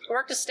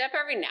worked a step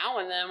every now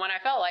and then when I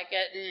felt like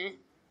it. And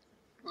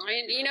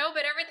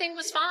but everything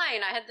was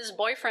fine. I had this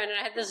boyfriend and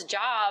I had this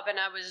job and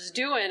I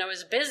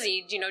was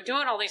busy,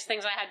 doing all these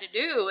things I had to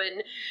do,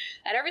 and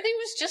everything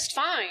was just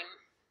fine.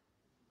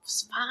 It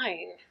was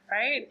fine,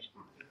 right?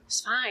 It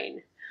was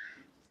fine.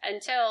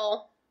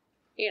 Until,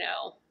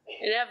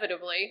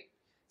 inevitably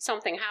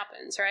something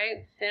happens,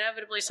 right?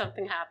 Inevitably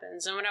something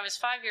happens. And when I was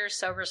 5 years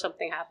sober,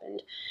 something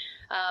happened.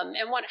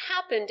 And what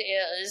happened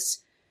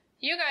is,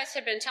 you guys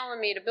had been telling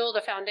me to build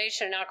a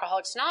foundation in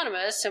Alcoholics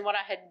Anonymous, and what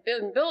I had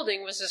been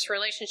building was this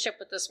relationship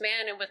with this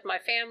man and with my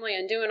family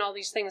and doing all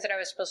these things that I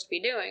was supposed to be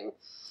doing.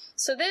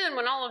 So then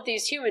when all of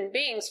these human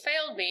beings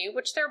failed me,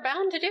 which they're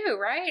bound to do,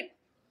 right?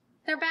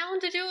 They're bound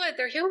to do it.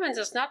 They're humans.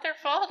 It's not their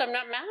fault. I'm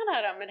not mad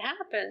at them. It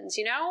happens,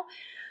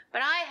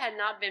 But I had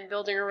not been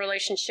building a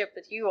relationship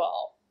with you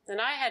all,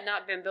 and I had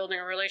not been building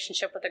a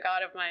relationship with the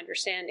God of my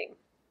understanding,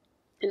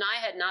 and I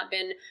had not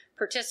been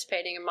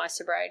participating in my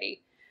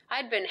sobriety.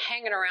 I'd been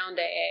hanging around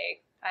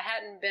AA. I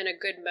hadn't been a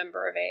good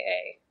member of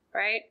AA,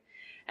 right?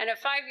 And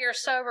at 5 years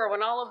sober,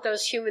 when all of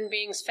those human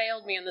beings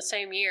failed me in the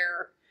same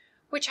year,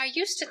 which I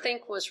used to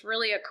think was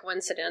really a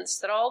coincidence,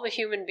 that all the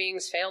human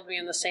beings failed me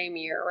in the same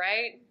year,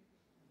 right?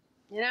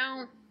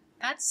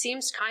 That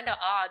seems kind of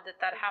odd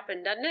that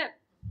happened, doesn't it?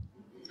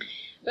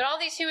 But all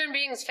these human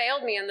beings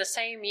failed me in the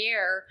same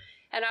year,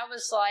 and I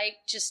was like,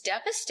 just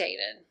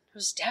devastated. I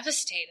was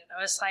devastated.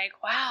 I was like,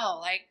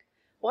 wow,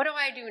 what do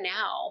I do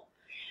now?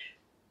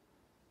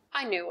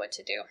 I knew what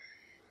to do.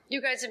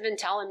 you guys have been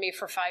telling me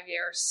for 5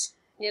 years.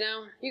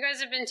 You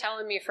guys have been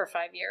telling me for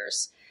 5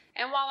 years.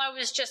 And while I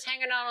was just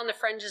hanging out on the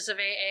fringes of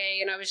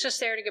AA and I was just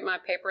there to get my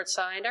paper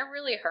signed, I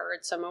really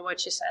heard some of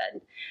what you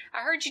said.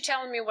 I heard you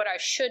telling me what I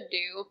should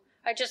do.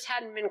 I just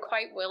hadn't been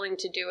quite willing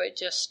to do it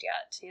just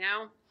yet,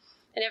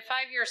 And at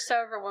 5 years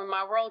sober, when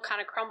my world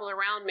kind of crumbled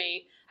around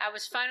me, I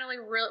was finally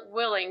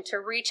willing to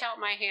reach out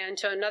my hand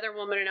to another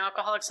woman in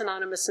Alcoholics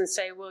Anonymous and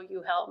say, will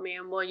you help me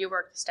and will you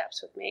work the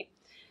steps with me?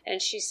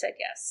 And she said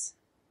yes.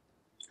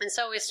 And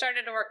so we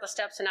started to work the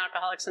steps in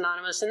Alcoholics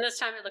Anonymous, and this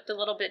time it looked a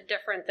little bit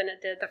different than it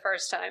did the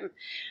first time.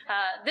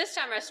 This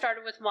time I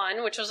started with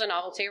one, which was a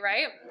novelty,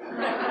 right?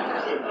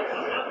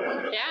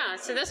 Yeah,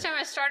 so this time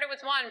I started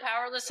with one,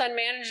 powerless,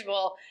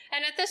 unmanageable,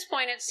 and at this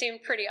point it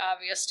seemed pretty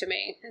obvious to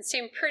me. It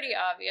seemed pretty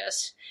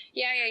obvious.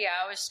 Yeah,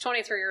 I was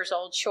 23 years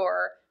old,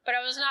 sure, but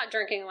I was not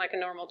drinking like a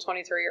normal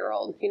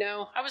 23-year-old,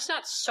 I was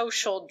not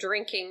social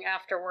drinking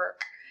after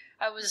work.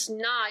 I was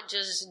not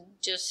just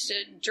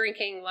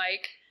drinking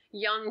like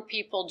young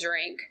people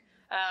drink.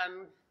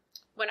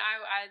 When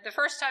the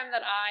first time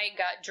that I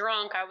got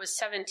drunk, I was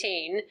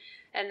 17,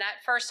 and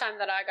that first time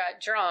that I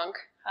got drunk,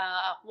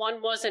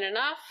 one wasn't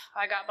enough.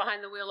 I got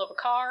behind the wheel of a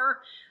car,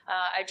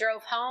 I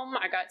drove home,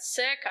 I got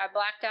sick, I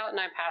blacked out, and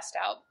I passed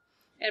out.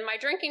 And my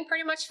drinking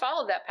pretty much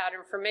followed that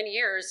pattern for many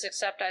years,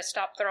 except I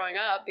stopped throwing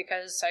up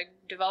because I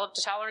developed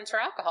a tolerance for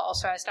alcohol,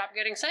 so I stopped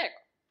getting sick.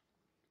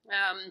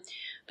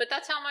 But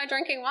that's how my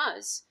drinking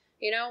was.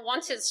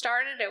 Once it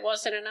started, it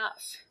wasn't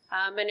enough.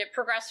 And it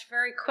progressed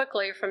very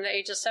quickly from the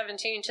age of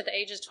 17 to the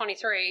age of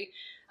 23,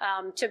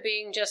 to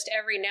being just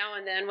every now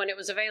and then when it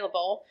was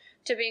available,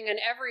 to being an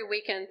every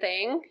weekend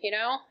thing,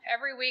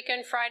 Every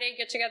weekend, Friday,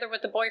 get together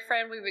with the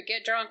boyfriend, we would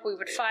get drunk, we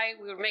would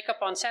fight, we would make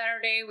up on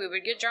Saturday, we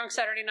would get drunk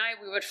Saturday night,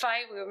 we would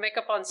fight, we would make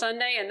up on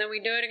Sunday, and then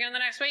we'd do it again the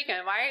next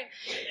weekend, right?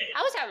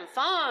 I was having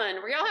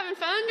fun. Were y'all having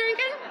fun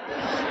drinking?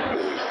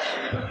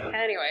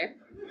 Anyway.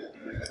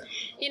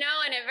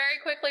 And it very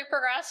quickly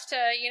progressed to,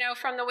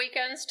 from the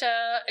weekends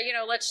to,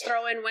 let's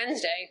throw in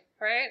Wednesday,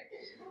 right?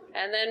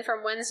 And then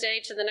from Wednesday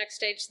to the next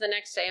day to the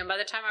next day. And by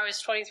the time I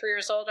was 23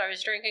 years old, I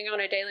was drinking on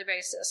a daily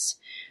basis.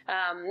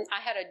 I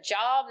had a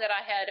job that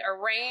I had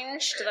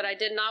arranged that I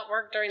did not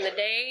work during the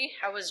day.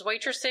 I was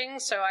waitressing,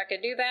 so I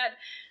could do that.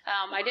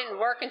 I didn't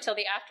work until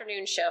the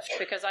afternoon shift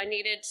because I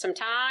needed some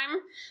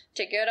time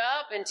to get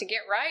up and to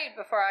get right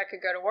before I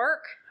could go to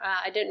work.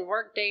 I didn't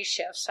work day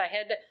shifts. I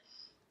had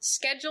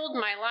scheduled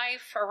my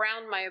life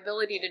around my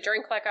ability to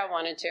drink like I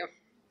wanted to.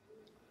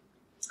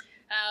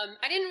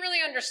 I didn't really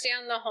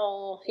understand the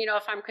whole,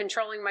 if I'm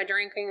controlling my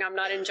drinking, I'm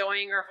not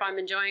enjoying, or if I'm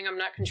enjoying, I'm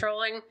not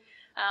controlling.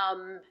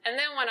 And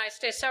then when I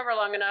stay sober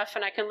long enough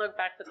and I can look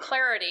back with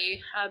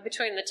clarity,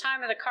 between the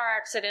time of the car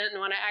accident and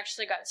when I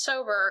actually got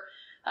sober,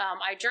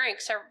 I drank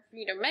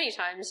many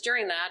times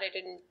during that. I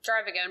didn't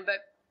drive again,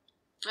 but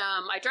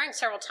I drank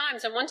several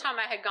times, and one time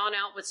I had gone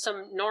out with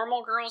some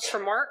normal girls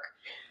from work,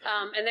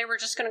 and they were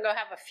just going to go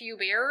have a few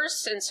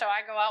beers, and so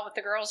I go out with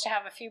the girls to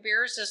have a few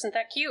beers. Isn't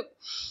that cute?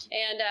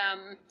 And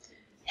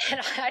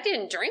I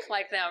didn't drink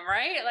like them,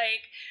 right?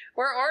 Like,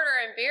 we're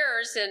ordering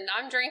beers, and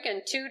I'm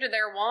drinking 2 to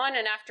their 1,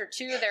 and after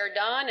 2, they're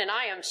done, and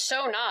I am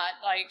so not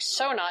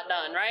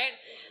done, right?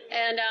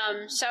 And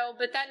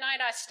but that night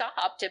I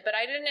stopped it, but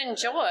I didn't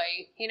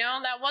enjoy,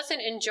 that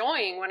wasn't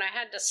enjoying when I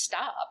had to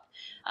stop.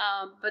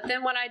 But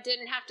then when I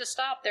didn't have to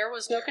stop, there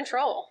was no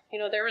control.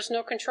 There was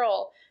no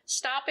control.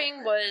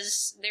 Stopping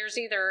was, there's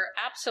either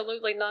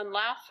absolutely none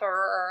left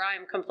or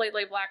I'm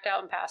completely blacked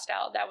out and passed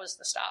out. That was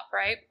the stop,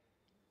 right?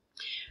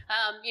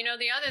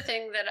 The other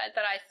thing that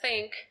I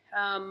think,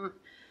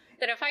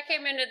 that if I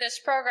came into this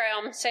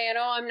program saying,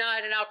 oh, I'm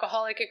not an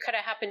alcoholic, it could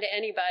have happened to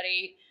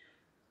anybody,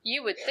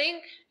 you would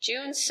think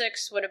June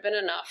 6th would have been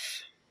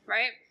enough,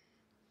 right?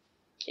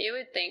 You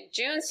would think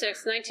June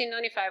 6th,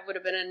 1995 would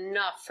have been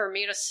enough for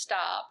me to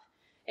stop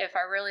if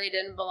I really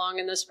didn't belong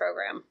in this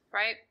program,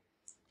 right?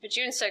 But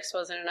June 6th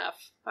wasn't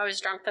enough. I was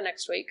drunk the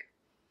next week,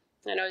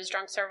 and I was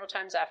drunk several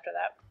times after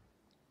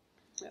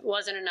that. It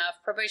wasn't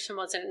enough. Probation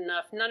wasn't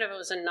enough. None of it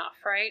was enough,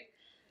 right?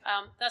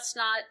 That's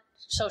not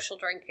social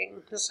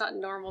drinking. That's not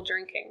normal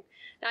drinking.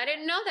 Now, I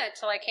didn't know that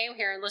till I came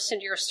here and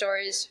listened to your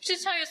stories. To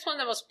tell you, it's one of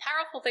the most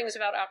powerful things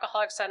about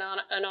Alcoholics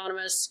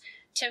Anonymous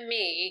to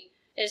me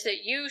is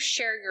that you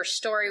share your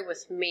story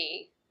with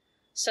me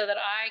so that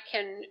I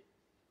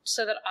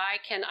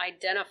can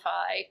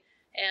identify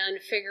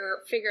and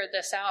figure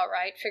this out,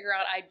 right? Figure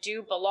out I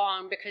do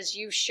belong because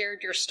you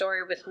shared your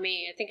story with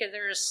me. I think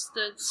there's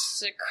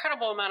this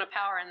incredible amount of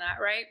power in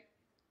that, right?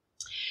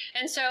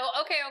 And so,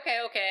 okay.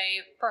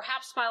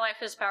 Perhaps my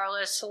life is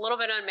powerless, a little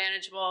bit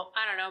unmanageable.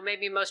 I don't know.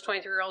 Maybe most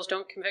 23-year-olds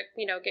don't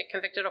get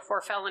convicted of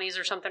 4 felonies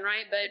or something,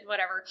 right? But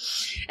whatever.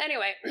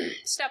 Anyway,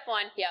 step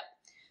 1, yep.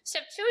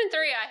 Step 2 and 3,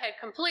 I had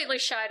completely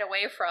shied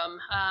away from.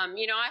 I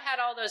had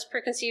all those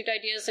preconceived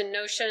ideas and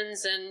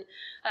notions and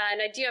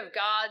an idea of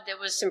God that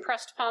was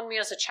impressed upon me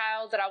as a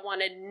child that I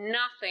wanted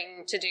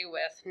nothing to do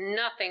with.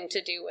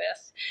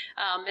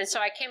 And so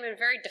I came in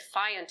very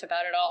defiant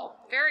about it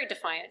all, very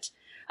defiant.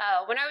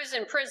 When I was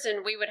in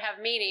prison, we would have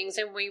meetings,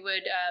 and we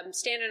would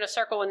stand in a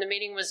circle when the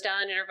meeting was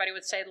done, and everybody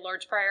would say the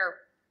Lord's Prayer.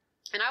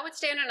 And I would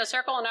stand in a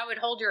circle, and I would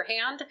hold your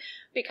hand,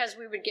 because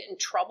we would get in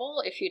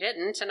trouble if you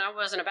didn't, and I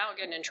wasn't about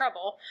getting in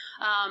trouble.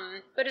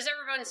 But as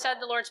everyone said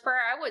the Lord's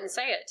Prayer, I wouldn't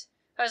say it.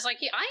 I was like,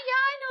 I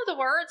know the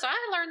words. I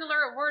learned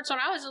the words when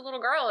I was a little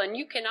girl, and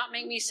you cannot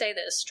make me say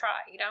this.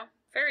 Try,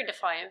 Very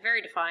defiant,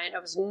 very defiant. I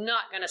was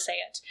not going to say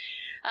it.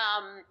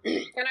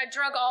 And I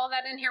drug all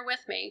that in here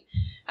with me.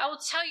 I will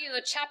tell you,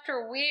 the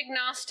chapter We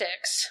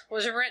Agnostics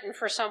was written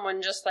for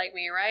someone just like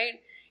me,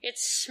 right? It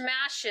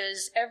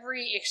smashes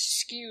every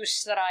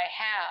excuse that I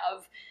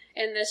have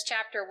in this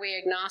chapter, We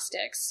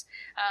Agnostics.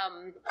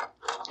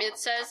 It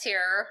says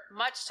here,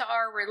 much to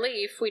our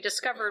relief, we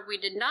discovered we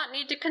did not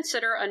need to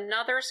consider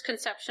another's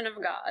conception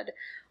of God.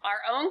 Our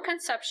own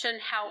conception,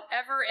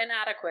 however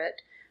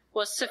inadequate,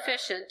 was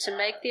sufficient to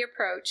make the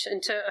approach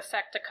and to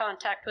effect a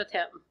contact with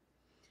him.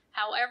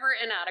 However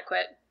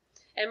inadequate.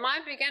 And my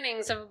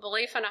beginnings of a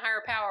belief in a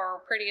higher power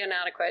were pretty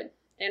inadequate,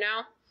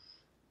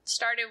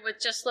 Started with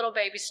just little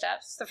baby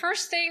steps. The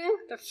first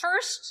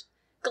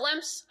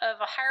glimpse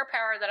of a higher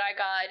power that I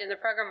got in the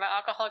program of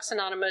Alcoholics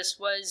Anonymous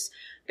was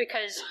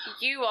because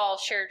you all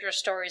shared your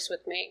stories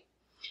with me.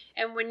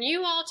 And when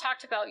you all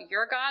talked about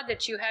your God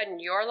that you had in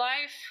your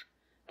life,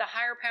 the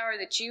higher power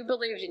that you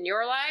believed in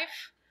your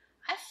life,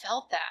 I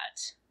felt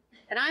that.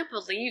 And I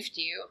believed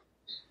you.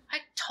 I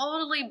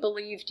totally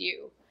believed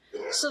you.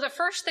 So the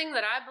first thing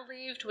that I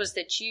believed was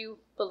that you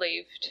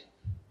believed.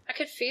 I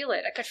could feel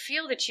it. I could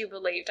feel that you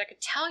believed. I could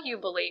tell you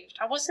believed.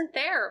 I wasn't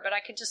there, but I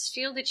could just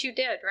feel that you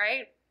did,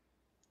 right?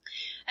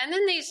 And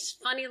then these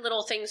funny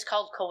little things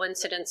called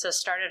coincidences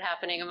started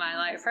happening in my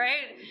life,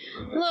 right?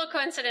 A little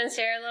coincidence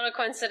here, a little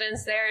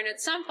coincidence there, and at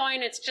some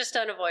point it's just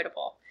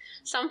unavoidable.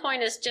 Some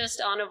point it's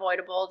just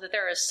unavoidable that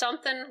there is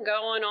something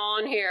going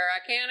on here. I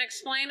can't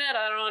explain it.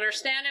 I don't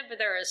understand it, but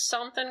there is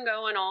something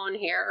going on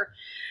here.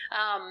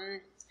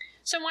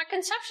 So my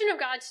conception of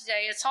God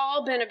today, it's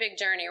all been a big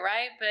journey,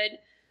 right?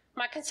 But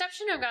my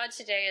conception of God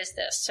today is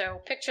this.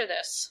 So picture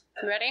this.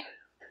 Ready?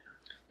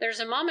 There's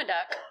a mama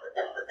duck,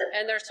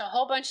 and there's a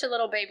whole bunch of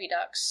little baby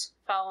ducks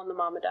following the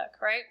mama duck,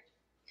 right?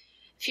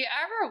 If you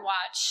ever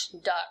watch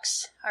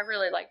ducks, I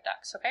really like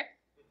ducks, okay?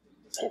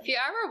 If you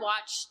ever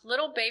watch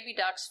little baby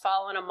ducks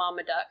following a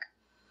mama duck,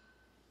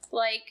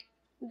 like,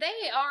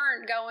 they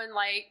aren't going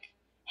like,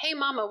 hey,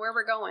 mama, where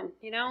we're going,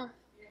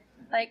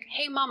 Like,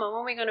 hey, mama,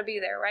 when are we going to be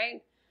there,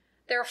 right?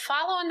 They're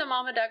following the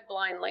mama duck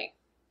blindly.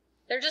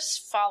 They're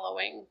just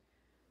following.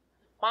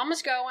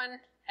 Mama's going,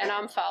 and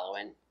I'm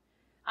following.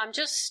 I'm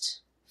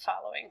just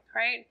following,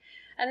 right?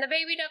 And the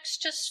baby ducks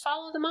just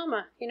follow the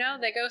mama.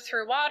 They go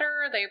through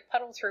water, they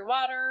puddle through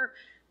water,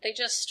 they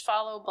just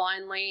follow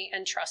blindly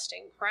and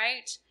trusting,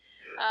 right?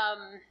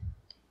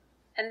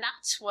 And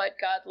that's what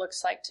God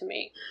looks like to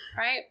me,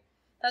 right?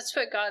 That's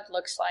what God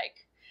looks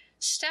like.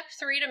 Step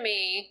 3 to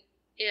me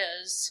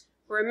is,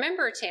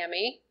 remember,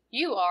 Tammy,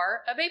 you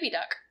are a baby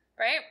duck,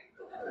 right?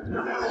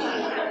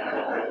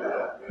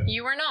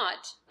 You are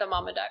not the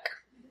mama duck.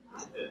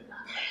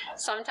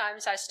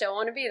 Sometimes I still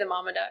want to be the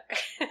mama duck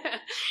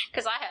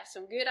because I have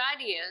some good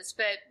ideas,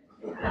 but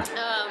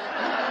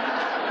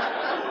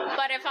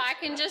if I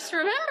can just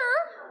remember,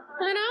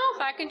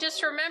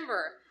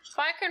 if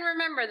I can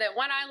remember that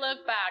when I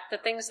look back, the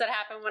things that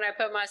happen when I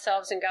put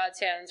myself in God's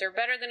hands are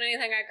better than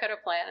anything I could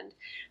have planned.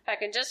 If I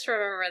can just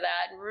remember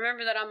that and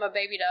remember that I'm a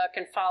baby duck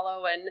and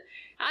follow, and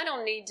I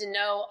don't need to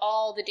know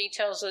all the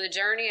details of the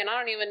journey, and I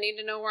don't even need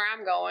to know where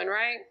I'm going,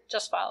 right?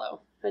 Just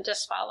follow. And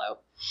just follow.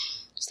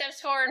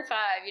 Steps 4 and 5,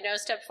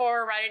 step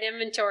 4, write an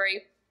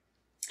inventory.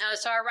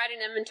 So I write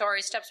an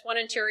inventory. Steps 1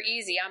 and 2 are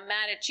easy. I'm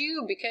mad at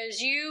you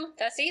because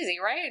that's easy,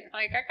 right?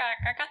 Like,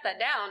 I got that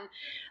down.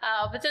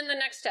 But then the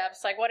next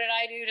steps, like, what did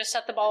I do to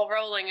set the ball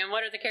rolling, and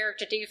what are the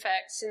character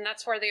defects? And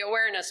that's where the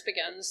awareness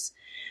begins.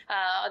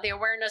 The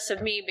awareness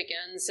of me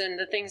begins, and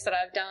the things that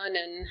I've done,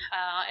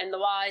 and the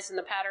whys and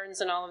the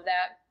patterns and all of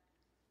that.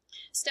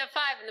 Step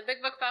 5, in the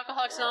Big Book of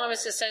Alcoholics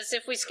Anonymous, it says,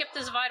 if we skip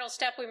this vital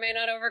step, we may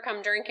not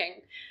overcome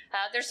drinking.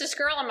 There's this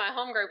girl in my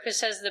home group who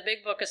says the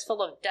Big Book is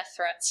full of death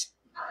threats.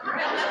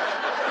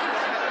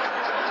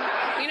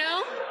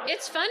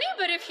 It's funny,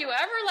 but if you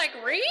ever,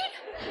 read,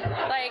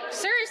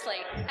 seriously.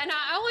 And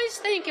I always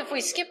think if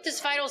we skip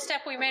this vital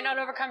step, we may not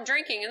overcome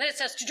drinking. And then it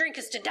says to drink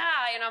is to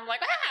die. And I'm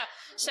like, ah!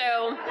 So,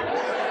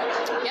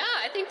 yeah,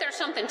 I think there's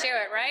something to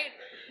it, right?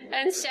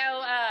 And so,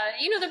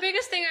 the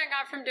biggest thing I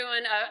got from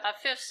doing a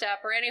fifth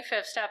step or any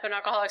fifth step in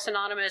Alcoholics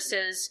Anonymous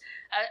is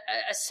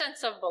a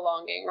sense of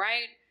belonging,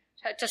 right?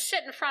 To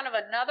sit in front of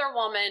another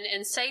woman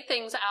and say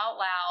things out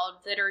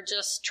loud that are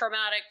just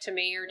traumatic to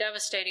me or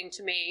devastating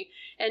to me,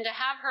 and to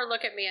have her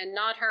look at me and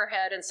nod her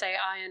head and say,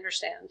 I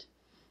understand.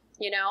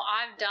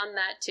 I've done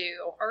that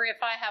too. Or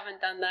if I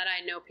haven't done that,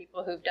 I know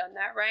people who've done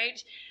that,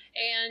 right?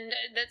 And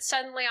that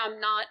suddenly I'm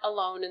not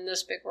alone in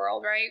this big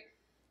world, right?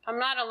 I'm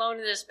not alone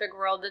in this big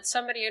world, that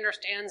somebody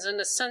understands,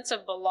 and a sense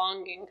of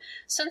belonging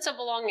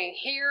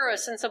here, a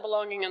sense of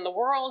belonging in the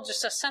world,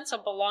 just a sense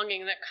of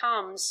belonging that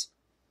comes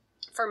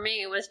for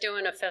me with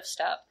doing a fifth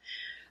step.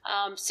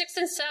 6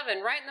 and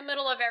 7, right in the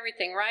middle of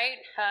everything, right?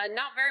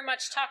 Not very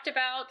much talked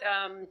about,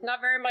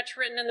 not very much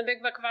written in the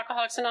Big Book of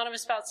Alcoholics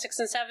Anonymous about 6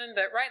 and 7,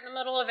 but right in the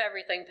middle of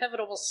everything,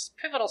 pivotal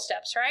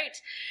steps,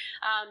 right?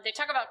 They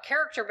talk about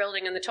character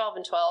building in the 12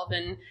 and 12,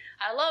 and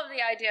I love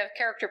the idea of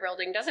character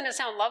building. Doesn't it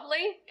sound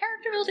lovely?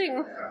 Character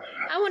building.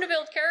 I want to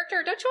build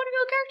character. Don't you want to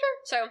build character?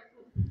 So,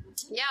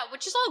 yeah,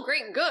 which is all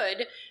great and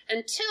good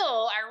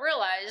until I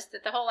realized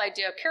that the whole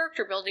idea of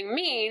character building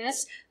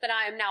means that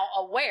I am now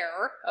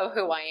aware of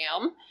who I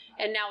am,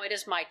 and now it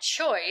is my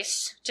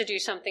choice to do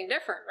something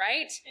different,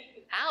 right?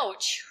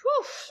 Ouch.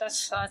 Whew,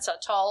 that's a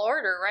tall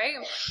order,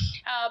 right?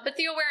 But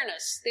the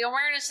awareness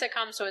that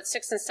comes with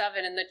 6 and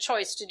 7 and the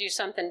choice to do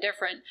something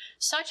different,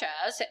 such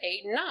as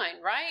 8 and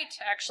 9, right?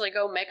 Actually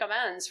go make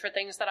amends for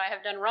things that I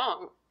have done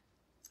wrong.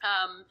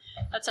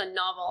 That's a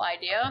novel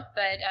idea,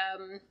 but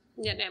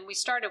and we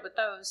started with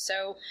those.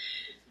 So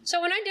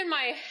when I did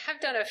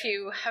I've done a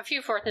few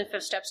 4th and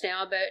 5th steps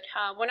now, but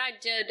when I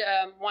did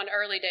one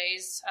early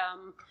days,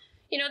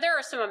 there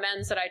are some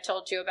amends that I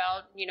told you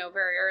about,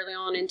 very early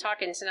on in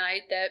talking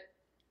tonight that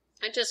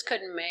I just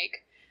couldn't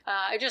make.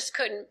 I just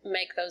couldn't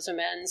make those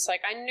amends.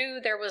 Like, I knew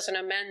there was an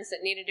amends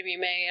that needed to be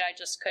made. I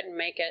just couldn't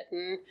make it.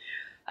 And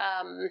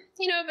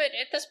but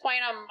at this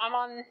point,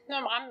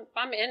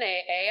 I'm in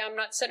AA. I'm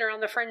not sitting around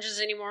the fringes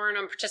anymore, and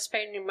I'm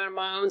participating in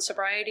my own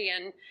sobriety,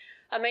 and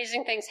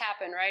amazing things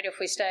happen, right, if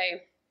we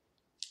stay.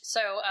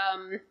 So,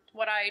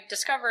 what I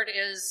discovered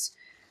is,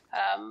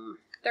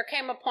 there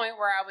came a point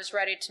where I was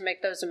ready to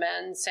make those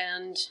amends,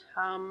 and,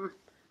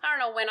 I don't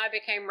know when I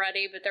became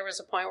ready, but there was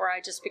a point where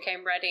I just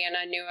became ready, and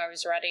I knew I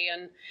was ready,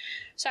 and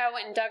so I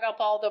went and dug up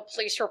all the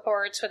police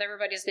reports with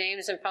everybody's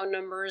names and phone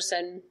numbers,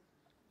 and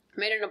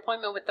made an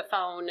appointment with the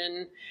phone,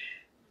 and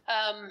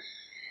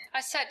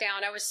I sat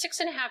down. I was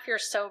 6.5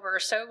 years sober,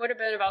 so it would have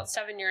been about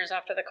 7 years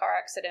after the car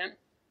accident.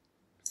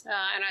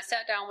 And I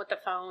sat down with the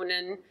phone,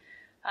 and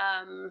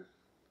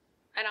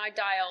I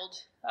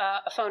dialed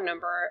a phone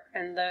number,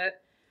 and the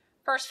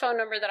first phone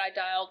number that I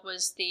dialed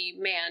was the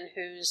man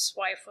whose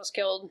wife was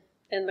killed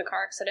in the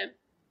car accident.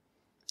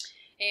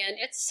 And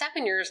it's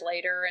 7 years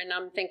later, and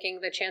I'm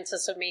thinking the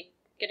chances of me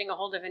getting a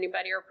hold of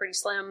anybody are pretty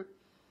slim.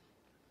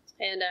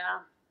 And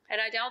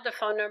I dialed the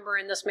phone number,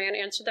 and this man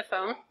answered the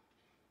phone,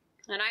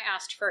 and I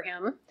asked for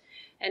him,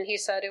 and he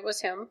said it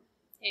was him.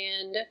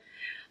 And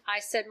I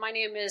said, "My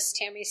name is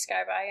Tammy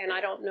Skyby, and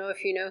I don't know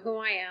if you know who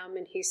I am."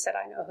 And he said,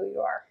 "I know who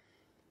you are."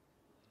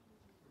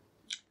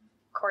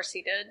 Of course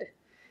he did.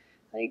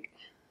 Like,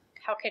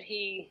 how could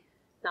he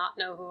not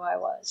know who I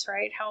was,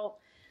 right? How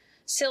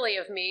silly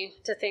of me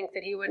to think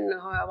that he wouldn't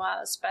know who I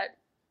was. But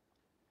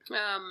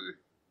I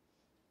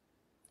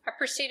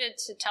proceeded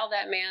to tell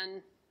that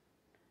man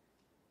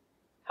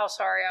how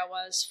sorry I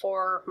was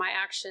for my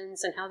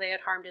actions and how they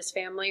had harmed his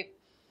family.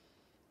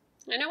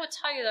 And I will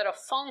tell you that a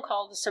phone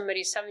call to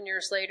somebody 7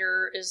 years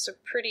later is a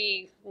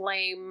pretty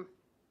lame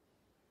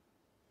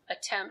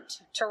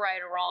attempt to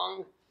right a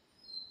wrong,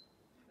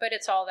 but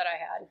it's all that I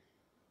had.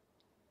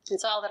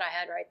 It's all that I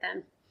had right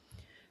then.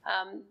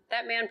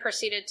 That man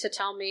proceeded to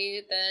tell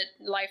me that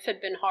life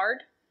had been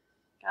hard.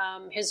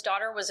 His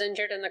daughter was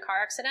injured in the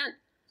car accident.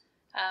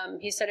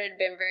 He said it had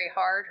been very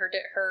hard.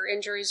 Her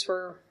injuries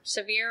were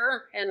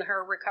severe, and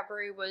her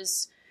recovery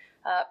was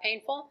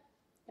painful.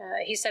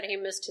 He said he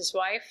missed his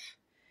wife.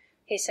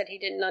 He said he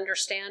didn't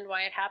understand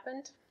why it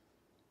happened.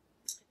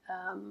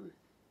 And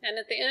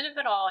at the end of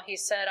it all, he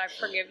said, "I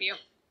forgive you."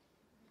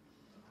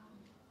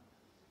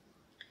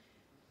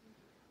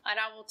 And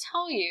I will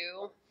tell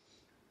you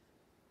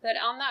that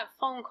on that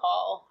phone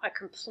call, I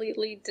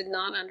completely did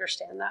not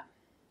understand that.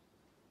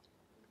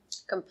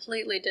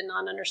 Completely did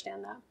not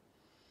understand that.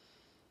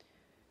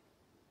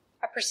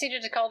 I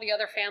proceeded to call the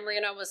other family,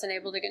 and I wasn't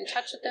able to get in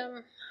touch with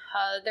them.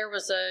 There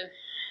was a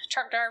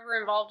truck driver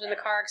involved in the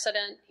car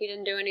accident. He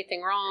didn't do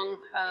anything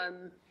wrong.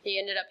 He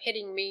ended up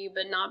hitting me,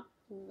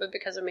 but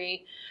because of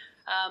me.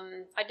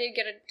 I did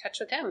get in touch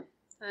with him,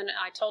 and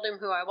I told him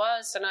who I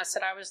was, and I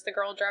said I was the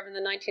girl driving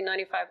the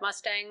 1995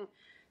 Mustang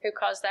who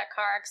caused that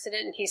car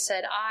accident, and he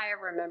said, "I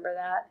remember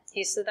that."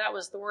 He said that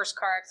was the worst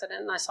car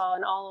accident I saw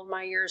in all of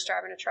my years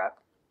driving a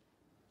truck.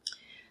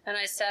 And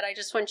I said, "I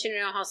just want you to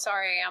know how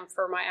sorry I am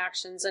for my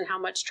actions and how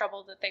much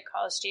trouble that they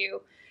caused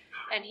you."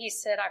 And he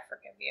said, "I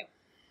forgive you."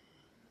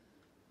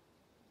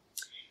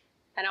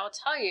 And I will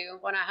tell you,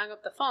 when I hung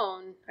up the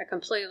phone, I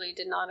completely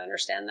did not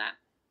understand that.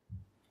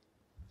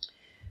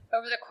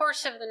 Over the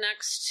course of the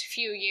next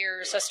few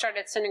years, I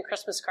started sending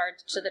Christmas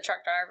cards to the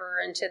truck driver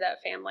and to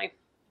that family.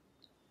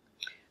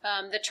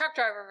 The truck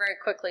driver very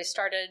quickly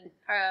started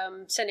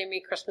sending me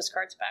Christmas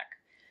cards back.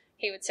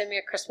 He would send me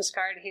a Christmas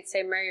card, he'd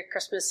say Merry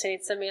Christmas, and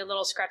he'd send me a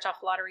little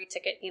scratch-off lottery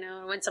ticket,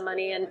 and win some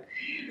money. And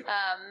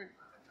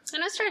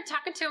I started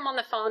talking to him on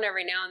the phone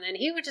every now and then.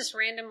 He would just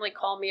randomly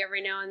call me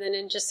every now and then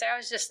and just say, "I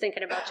was just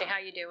thinking about you, how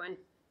you doing?"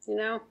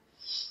 I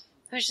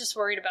was just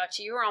worried about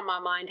you. You were on my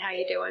mind, how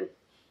you doing?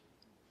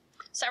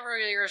 Several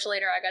years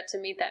later, I got to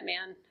meet that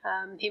man.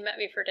 He met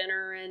me for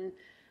dinner, and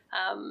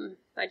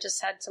I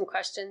just had some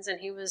questions, and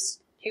he was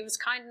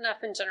kind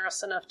enough and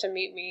generous enough to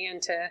meet me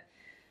and to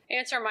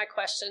answer my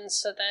questions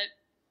so that,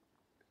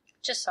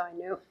 just so I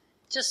knew.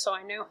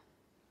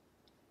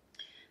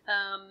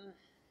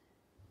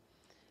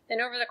 And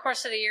over the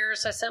course of the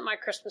years, I sent my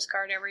Christmas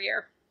card every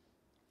year.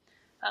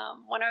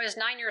 When I was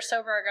 9 years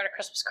sober, I got a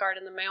Christmas card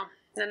in the mail,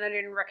 and I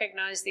didn't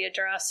recognize the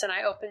address, and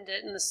I opened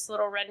it, and this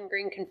little red and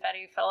green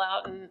confetti fell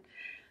out, and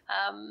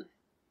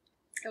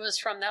it was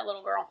from that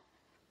little girl.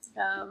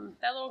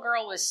 That little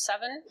girl was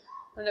 7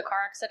 when the car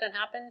accident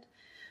happened,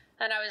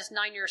 and I was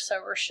 9 years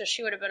sober, so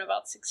she would have been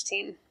about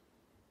 16.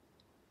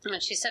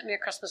 And she sent me a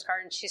Christmas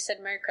card, and she said,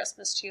 "Merry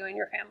Christmas to you and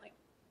your family."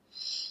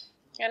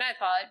 And I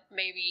thought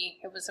maybe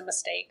it was a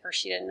mistake or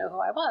she didn't know who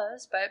I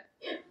was, but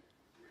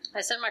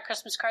I sent my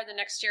Christmas card the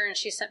next year, and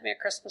she sent me a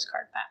Christmas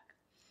card back.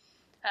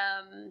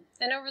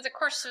 And over the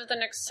course of the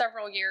next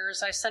several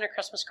years, I sent a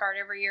Christmas card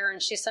every year,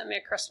 and she sent me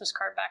a Christmas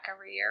card back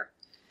every year.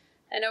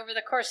 And over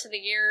the course of the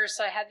years,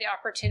 I had the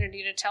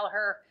opportunity to tell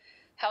her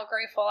how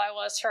grateful I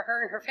was for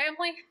her and her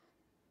family,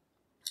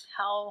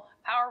 how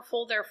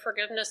powerful their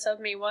forgiveness of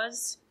me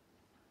was.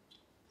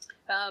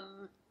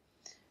 I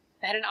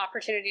had an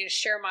opportunity to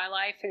share my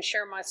life and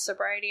share my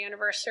sobriety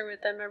anniversary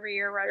with them every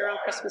year right around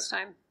Christmas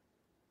time.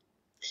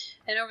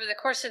 And over the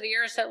course of the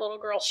years, that little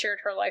girl shared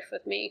her life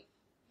with me.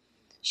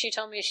 She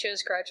told me she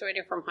was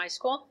graduating from high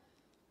school.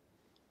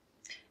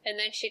 And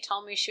then she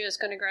told me she was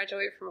going to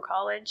graduate from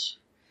college.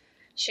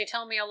 She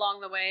told me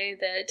along the way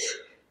that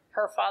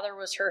her father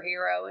was her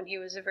hero, and he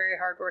was a very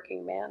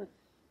hardworking man.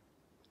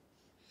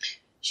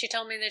 She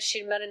told me that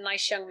she'd met a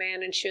nice young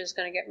man and she was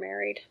going to get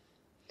married.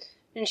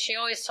 And she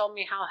always told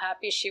me how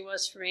happy she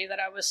was for me that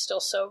I was still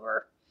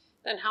sober,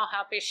 and how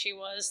happy she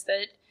was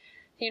that,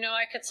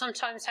 I could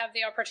sometimes have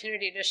the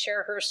opportunity to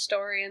share her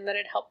story and that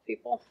it helped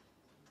people.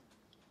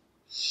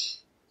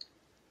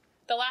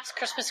 The last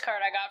Christmas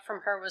card I got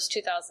from her was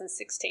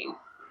 2016.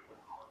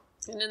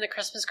 And in the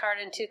Christmas card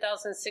in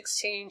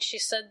 2016, she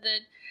said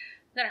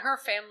that her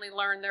family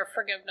learned their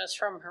forgiveness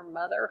from her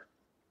mother.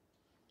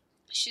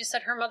 She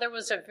said her mother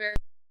was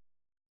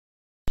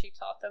she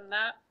taught them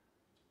that.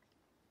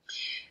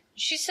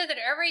 She said that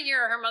every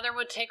year her mother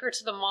would take her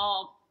to the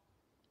mall,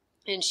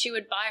 and she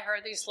would buy her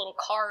these little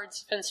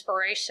cards of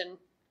inspiration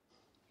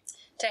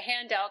to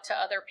hand out to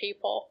other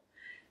people.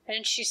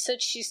 And she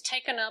said she's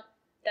taken up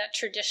that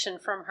tradition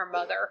from her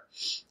mother,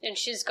 and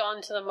she's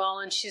gone to the mall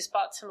and she's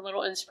bought some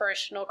little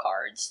inspirational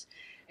cards.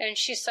 And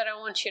she said, "I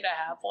want you to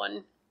have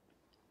one."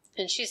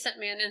 And she sent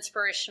me an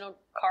inspirational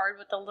card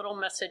with a little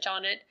message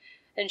on it,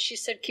 and she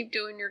said, "Keep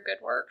doing your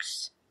good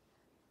works."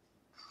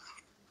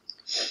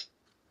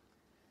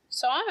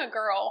 So I'm a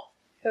girl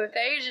who at the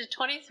age of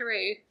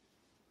 23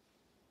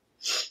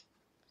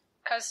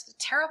 caused a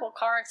terrible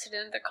car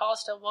accident that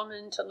caused a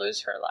woman to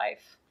lose her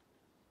life.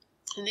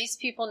 And these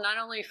people not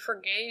only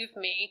forgave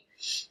me,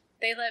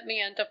 they let me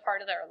into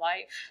part of their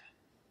life.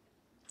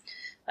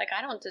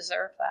 I don't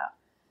deserve that.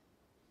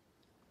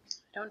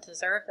 I don't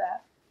deserve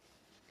that.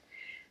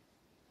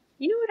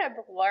 You know what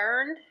I've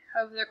learned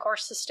over the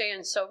course of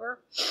staying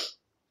sober?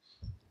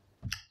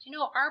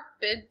 Our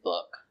big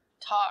book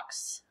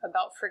talks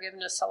about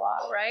forgiveness a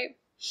lot, right?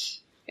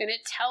 And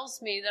it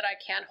tells me that I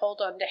can't hold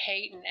on to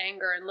hate and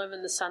anger and live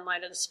in the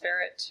sunlight of the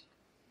Spirit.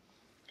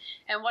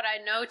 And what I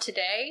know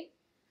today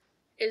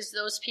is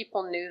those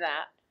people knew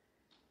that.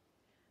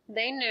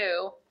 They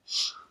knew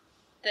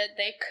that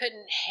they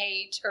couldn't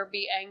hate or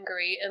be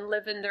angry and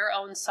live in their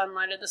own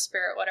sunlight of the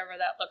Spirit, whatever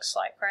that looks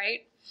like,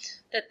 right?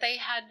 That they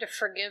had to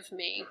forgive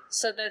me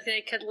so that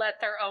they could let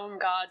their own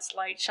God's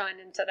light shine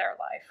into their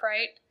life,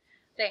 right?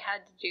 They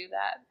had to do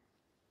that.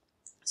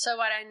 So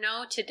what I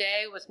know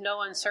today with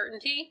no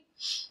uncertainty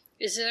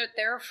is that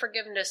their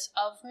forgiveness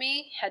of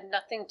me had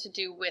nothing to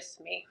do with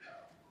me.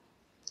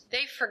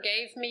 They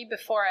forgave me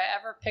before I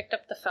ever picked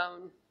up the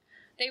phone.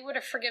 They would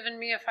have forgiven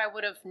me if I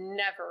would have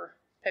never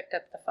picked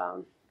up the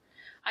phone.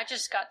 I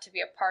just got to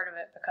be a part of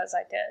it because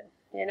I did,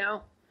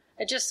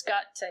 I just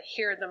got to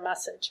hear the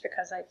message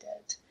because I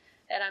did.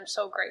 And I'm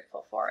so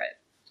grateful for it.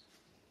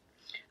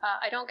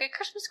 I don't get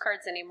Christmas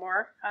cards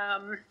anymore,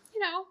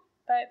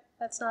 but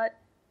that's not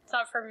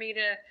for me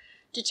to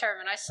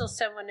determine. I still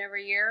send one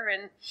every year,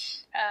 and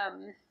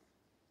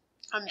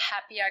I'm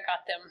happy I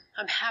got them.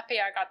 I'm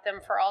happy I got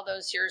them for all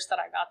those years that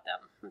I got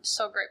them. I'm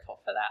so grateful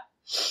for that.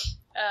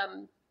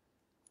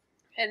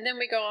 And then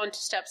we go on to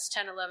steps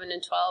 10, 11,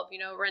 and 12,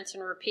 rinse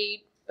and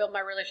repeat, build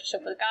my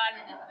relationship with God.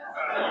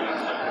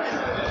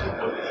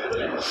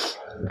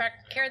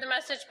 Carry the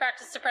message,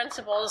 practice the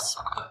principles.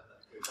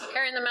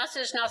 Carrying the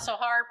message, not so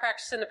hard.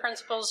 Practicing the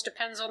principles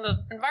depends on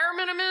the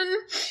environment I'm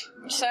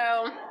in.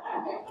 So,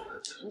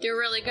 do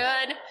really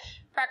good.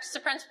 Practice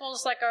the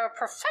principles like a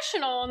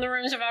professional in the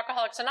rooms of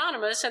Alcoholics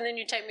Anonymous, and then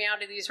you take me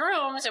out of these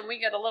rooms, and we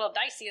get a little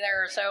dicey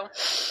there. So,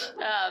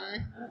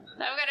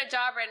 I've got a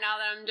job right now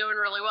that I'm doing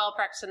really well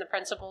practicing the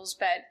principles,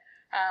 but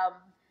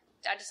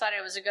I decided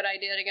it was a good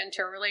idea to get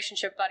into a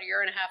relationship about 1.5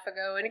 years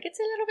ago, and it gets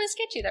a little bit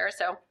sketchy there.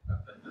 So,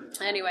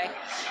 anyway.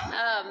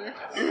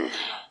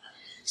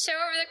 So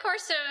over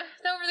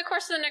the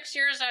course of the next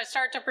years, I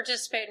start to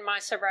participate in my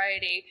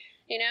sobriety.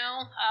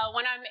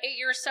 When I'm 8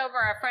 years sober,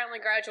 I finally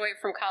graduate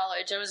from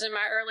college. I was in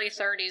my early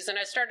 30s, and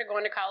I started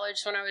going to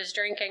college when I was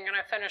drinking, and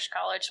I finished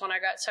college when I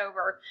got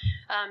sober.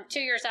 2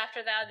 years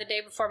after that, the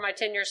day before my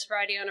 10-year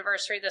sobriety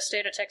anniversary, the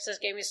state of Texas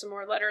gave me some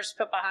more letters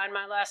put behind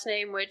my last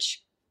name,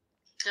 which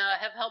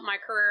have helped my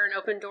career and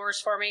opened doors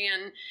for me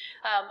and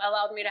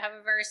allowed me to have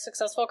a very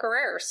successful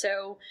career.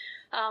 So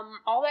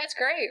all that's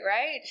great,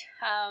 right?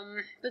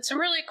 But some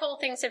really cool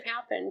things have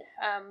happened.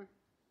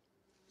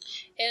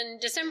 In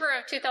December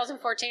of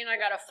 2014, I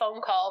got a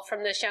phone call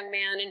from this young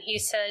man, and he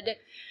said,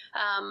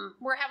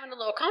 we're having a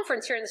little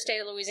conference here in the state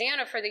of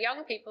Louisiana for the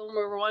young people, and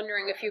we were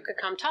wondering if you could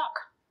come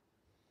talk.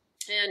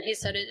 And he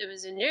said it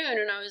was in June,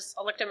 and I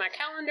looked at my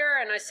calendar,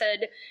 and I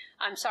said,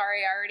 I'm sorry,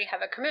 I already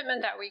have a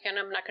commitment that weekend.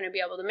 I'm not going to be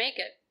able to make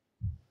it.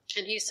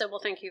 And he said, well,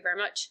 thank you very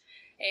much.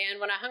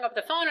 And when I hung up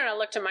the phone and I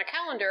looked at my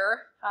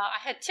calendar, I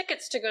had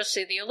tickets to go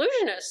see The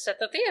Illusionists at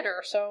the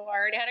theater, so I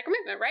already had a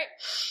commitment, right?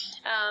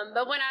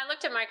 But when I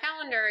looked at my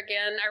calendar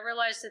again, I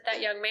realized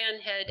that young man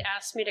had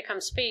asked me to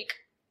come speak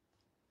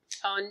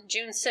on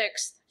June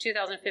 6th,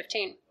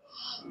 2015.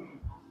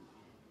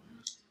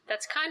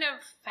 That's kind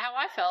of how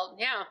I felt,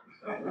 yeah.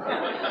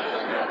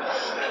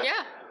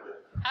 Yeah.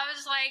 I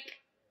was like,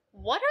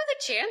 what are the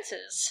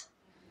chances?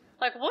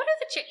 Like, what are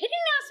the chances? He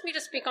didn't ask me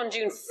to speak on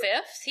June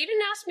 5th. He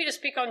didn't ask me to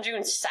speak on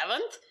June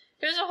 7th.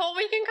 It was a whole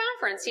weekend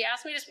conference. He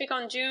asked me to speak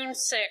on June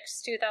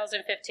 6th,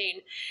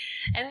 2015.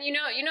 And you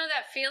know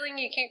that feeling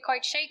you can't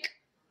quite shake?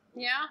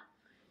 Yeah?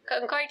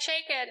 Couldn't quite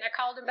shake it. And I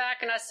called him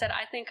back and I said,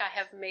 I think I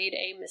have made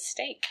a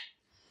mistake.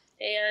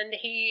 And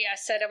I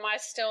said, am I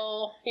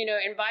still,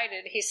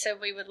 invited? He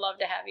said, we would love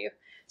to have you.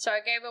 So I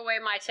gave away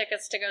my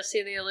tickets to go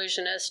see The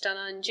Illusionist. And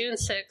on June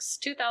 6,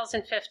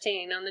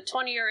 2015, on the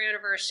 20-year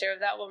anniversary of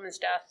that woman's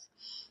death,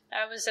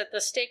 I was at the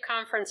State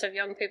Conference of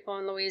Young People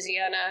in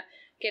Louisiana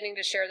getting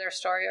to share their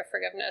story of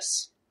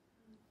forgiveness.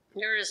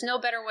 There is no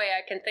better way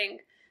I can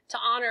think to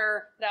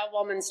honor that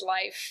woman's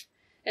life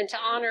and to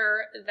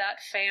honor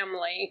that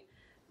family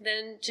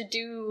than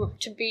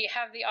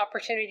have the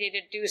opportunity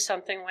to do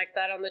something like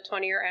that on the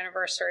 20-year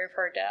anniversary of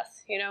her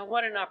death.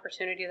 What an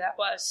opportunity that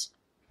was.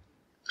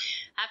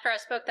 After I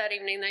spoke that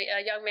evening,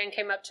 a young man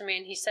came up to me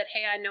and he said,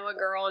 hey, I know a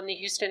girl in the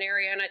Houston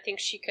area and I think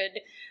she could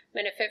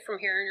benefit from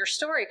hearing your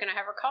story. Can I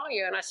have her call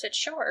you? And I said,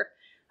 sure.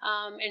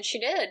 And she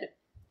did.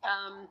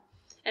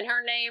 And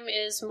her name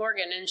is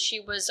Morgan, and she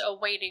was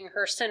awaiting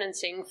her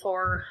sentencing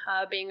for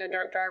being a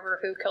drunk driver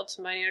who killed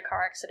somebody in a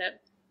car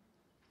accident.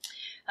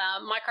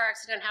 My car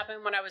accident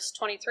happened when I was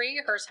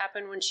 23. Hers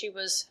happened when she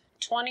was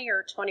 20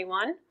 or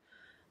 21.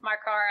 My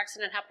car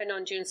accident happened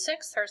on June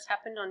 6th. Hers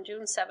happened on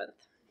June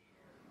 7th.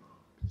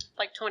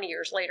 Like 20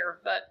 years later.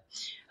 But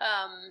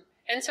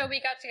and so we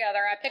got together.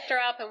 I picked her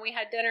up and we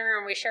had dinner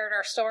and we shared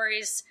our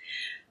stories.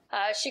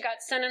 She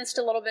got sentenced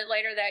a little bit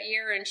later that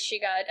year, and she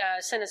got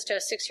sentenced to a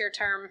 6-year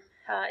term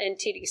in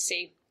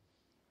TDC.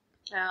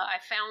 I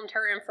found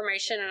her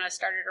information and I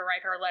started to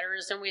write her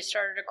letters, and we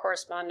started a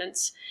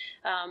correspondence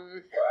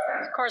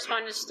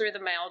through the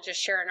mail,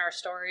 just sharing our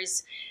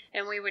stories.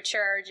 And we would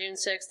share our June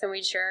 6th, and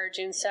we'd share our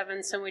June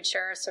 7th, and we'd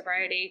share our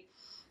sobriety.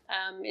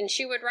 And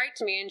she would write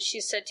to me, and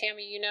she said,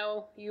 Tammy,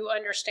 you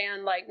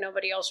understand like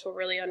nobody else will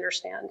really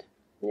understand,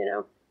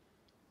 A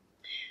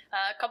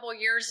couple of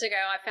years ago,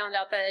 I found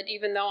out that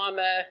even though I'm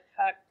a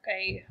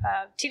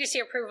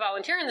TDC-approved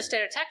volunteer in the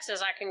state of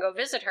Texas, I can go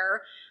visit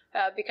her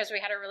because we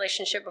had a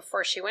relationship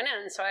before she went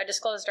in. So I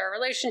disclosed our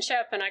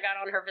relationship, and I got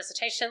on her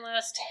visitation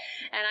list.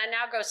 And I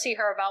now go see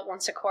her about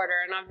once a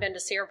quarter, and I've been to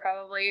see her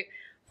probably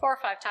 4 or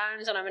 5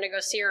 times, and I'm going to go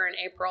see her in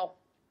April.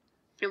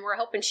 And we're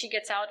hoping she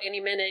gets out any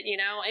minute,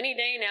 any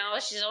day now.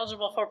 She's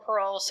eligible for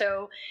parole,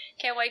 so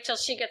can't wait till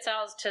she gets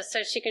out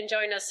so she can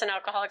join us in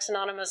Alcoholics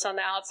Anonymous on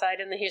the outside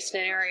in the Houston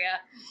area.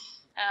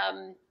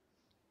 And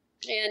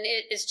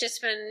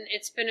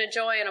it's been a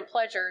joy and a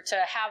pleasure to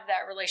have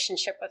that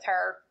relationship with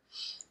her.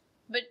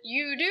 But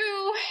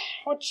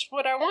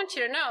what I want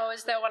you to know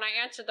is that when I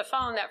answered the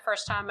phone that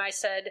first time, I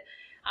said,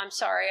 I'm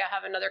sorry, I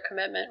have another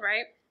commitment,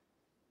 right?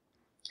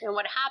 And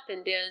what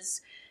happened is,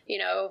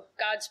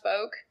 God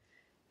spoke.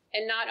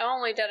 And not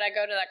only did I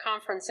go to that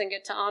conference and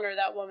get to honor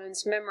that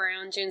woman's memory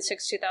on June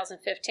 6,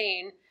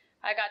 2015,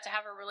 I got to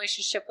have a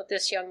relationship with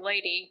this young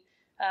lady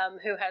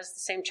who has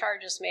the same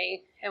charge as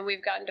me, and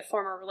we've gotten to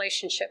form a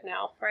relationship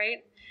now,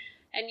 right?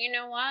 And you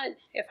know what?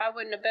 If I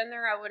wouldn't have been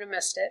there, I would have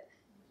missed it.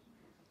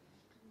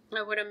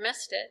 I would have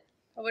missed it.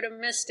 I would have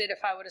missed it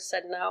if I would have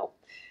said no.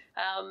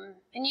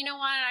 And you know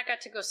what? I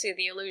got to go see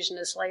The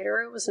Illusionist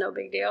later. It was no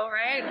big deal,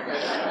 right?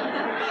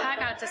 I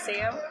got to see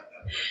him.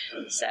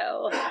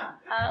 So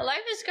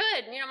life is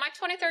good. My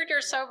 23rd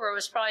year sober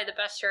was probably the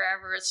best year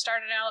ever. It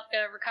started out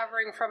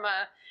recovering from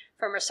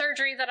from a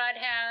surgery that I'd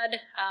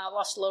had.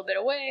 Lost a little bit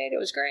of weight. It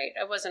was great.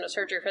 It wasn't a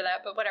surgery for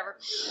that, but whatever.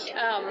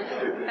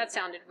 That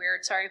sounded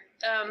weird. Sorry.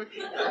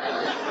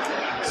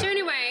 So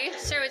anyway,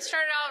 so it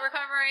started out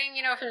recovering,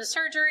 from the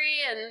surgery,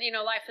 and,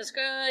 life is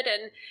good.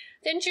 And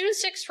then June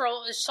 6th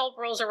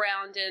rolls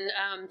around in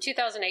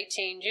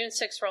 2018. June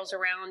 6th rolls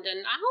around,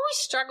 and I always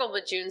struggled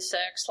with June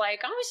 6th.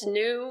 Like, I always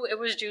knew it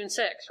was June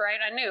 6th, right?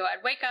 I knew.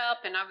 I'd wake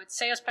up, and I would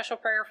say a special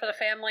prayer for the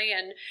family,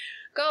 and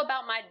go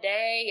about my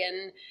day.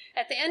 And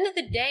at the end of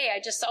the day, I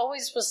just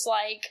always was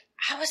like,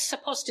 I was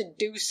supposed to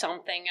do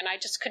something, and I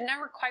just could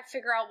never quite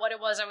figure out what it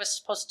was I was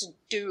supposed to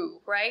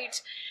do,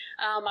 right?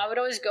 I would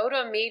always go to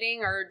a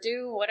meeting or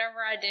do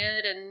whatever I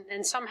did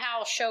and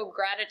somehow show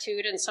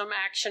gratitude in some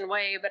action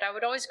way, but I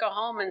would always go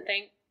home and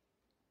think,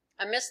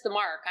 I missed the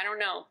mark. I don't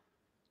know.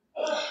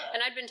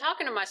 And I'd been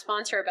talking to my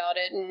sponsor about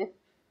it, and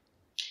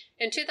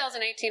in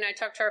 2018, I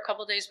talked to her a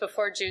couple days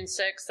before June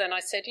 6th, and I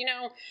said,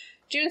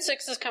 June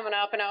 6th is coming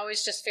up, and I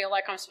always just feel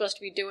like I'm supposed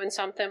to be doing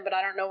something, but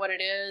I don't know what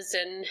it is.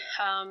 And,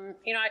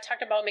 I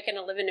talked about making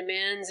a living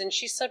amends, and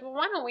she said, well,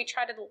 why don't we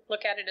try to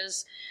look at it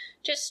as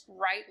just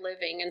right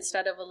living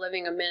instead of a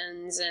living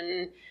amends?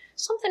 And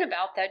something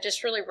about that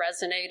just really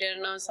resonated,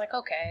 and I was like,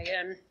 okay.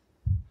 And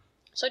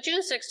so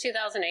June 6th,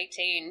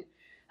 2018,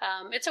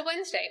 it's a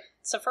Wednesday.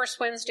 It's the first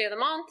Wednesday of the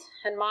month,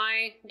 and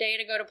my day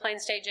to go to Plain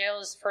State Jail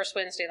is the first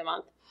Wednesday of the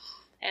month.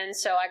 And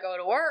so I go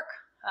to work.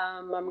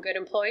 I'm a good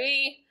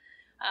employee.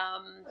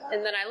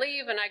 And then I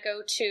leave and I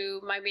go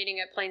to my meeting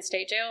at Plain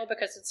State Jail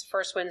because it's the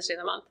first Wednesday of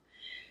the month.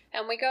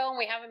 And we go and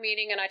we have a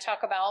meeting, and I talk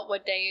about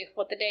what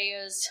the day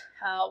is,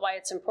 why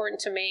it's important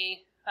to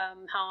me,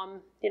 how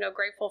I'm,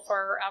 grateful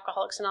for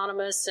Alcoholics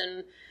Anonymous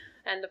and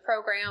the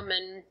program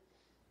and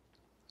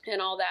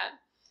all that.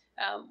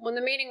 When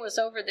the meeting was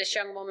over, this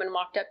young woman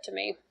walked up to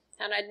me,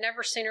 and I'd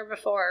never seen her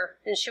before.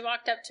 And she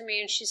walked up to me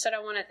and she said, I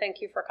want to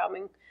thank you for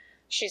coming.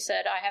 She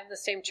said, I have the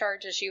same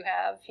charge as you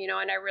have,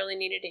 and I really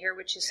needed to hear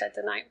what you said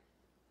tonight.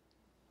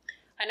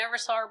 I never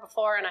saw her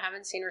before, and I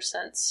haven't seen her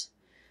since.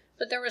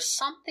 But there was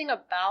something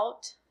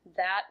about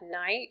that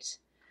night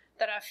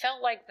that I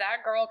felt like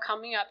that girl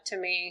coming up to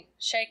me,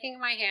 shaking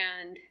my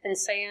hand and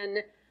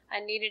saying, I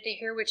needed to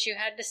hear what you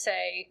had to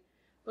say,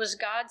 was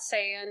God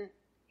saying,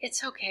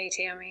 it's okay,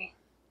 Tammy.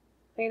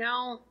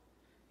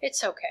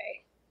 It's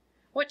okay.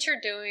 What you're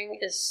doing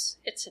it's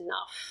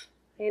enough.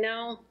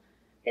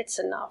 It's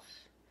enough.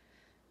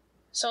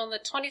 So on the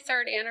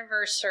 23rd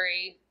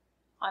anniversary,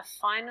 I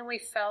finally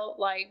felt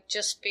like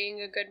just being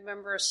a good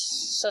member of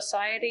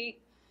society,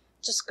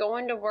 just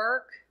going to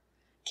work,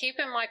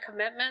 keeping my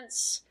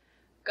commitments,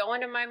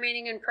 going to my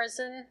meeting in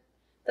prison,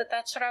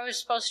 that's what I was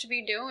supposed to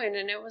be doing,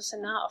 and it was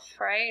enough,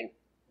 right?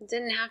 It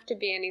didn't have to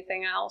be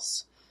anything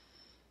else.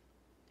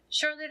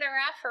 Shortly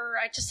thereafter,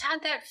 I just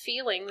had that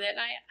feeling that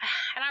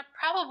I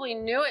probably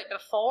knew it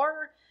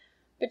before,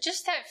 but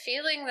just that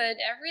feeling that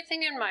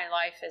everything in my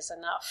life is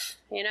enough,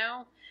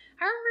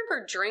 I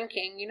remember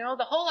drinking,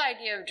 the whole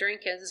idea of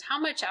drink is how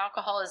much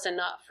alcohol is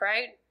enough,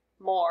 right?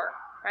 More,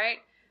 right?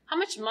 How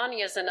much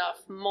money is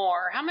enough?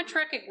 More. How much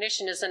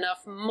recognition is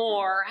enough?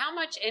 More. How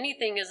much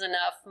anything is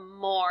enough?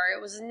 More. It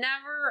was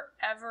never,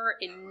 ever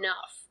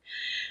enough.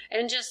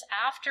 And just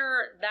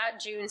after that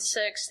June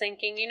 6th,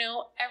 thinking,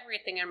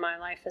 everything in my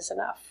life is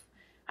enough.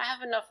 I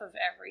have enough of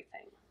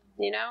everything,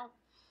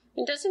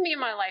 It doesn't mean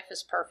my life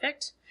is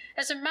perfect.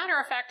 As a matter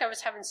of fact, I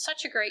was having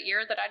such a great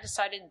year that I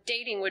decided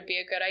dating would be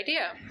a good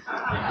idea.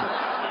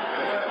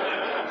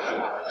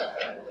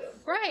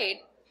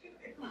 Right.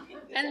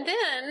 And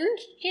then,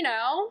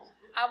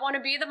 I want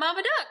to be the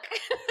mama duck.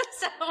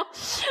 So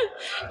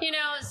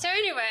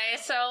anyway,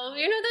 that's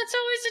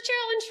always a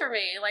challenge for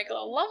me. Like,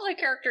 lovely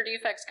character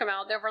defects come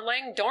out that were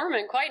laying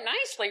dormant quite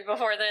nicely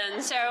before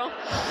then. So,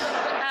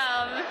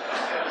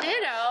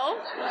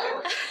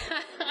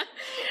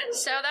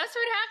 so that's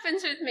what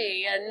happens with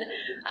me. And,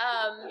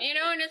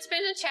 and it's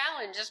been a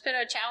challenge. It's been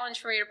a challenge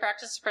for me to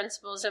practice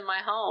principles in my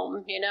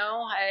home.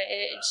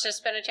 It's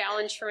just been a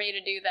challenge for me to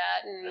do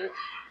that. And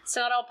it's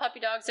not all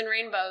puppy dogs and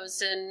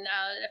rainbows. And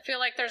I feel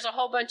like there's a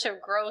whole bunch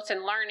of growth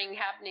and learning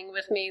happening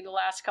with me the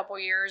last couple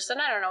of years.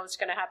 And I don't know what's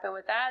going to happen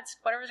with that.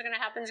 Whatever's going to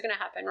happen is going to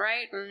happen,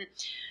 right? And,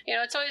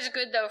 it's always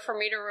good, though, for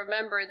me to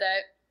remember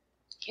that,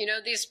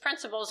 these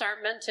principles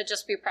aren't meant to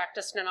just be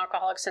practiced in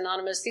Alcoholics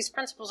Anonymous. These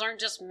principles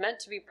aren't just meant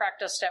to be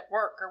practiced at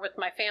work or with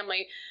my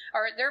family,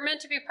 or they're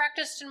meant to be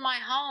practiced in my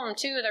home,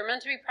 too. They're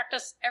meant to be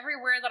practiced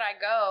everywhere that I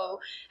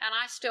go, and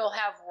I still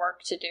have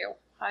work to do.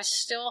 I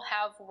still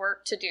have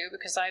work to do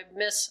because I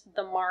miss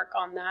the mark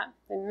on that.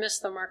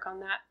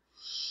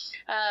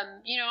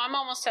 I'm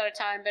almost out of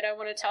time, but I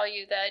want to tell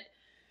you that,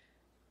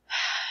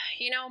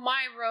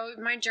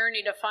 my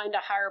journey to find a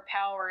higher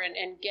power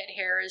and get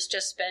here has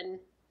just been,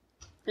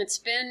 it's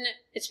been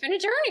a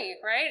journey,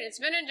 right? It's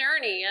been a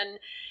journey. And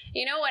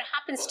You know what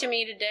happens to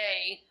me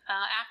today,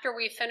 after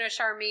we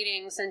finish our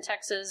meetings in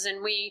Texas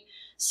and we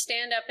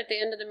stand up at the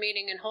end of the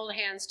meeting and hold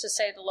hands to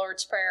say the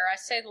Lord's Prayer. I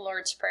say the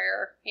Lord's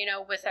Prayer,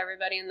 with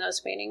everybody in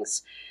those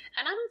meetings.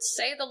 And I don't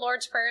say the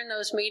Lord's Prayer in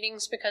those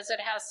meetings because it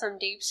has some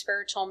deep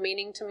spiritual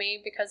meaning to me,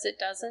 because it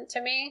doesn't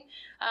to me.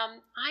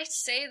 I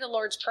say the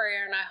Lord's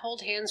Prayer and I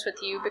hold hands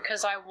with you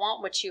because I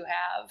want what you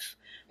have,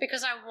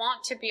 because I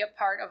want to be a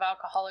part of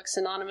Alcoholics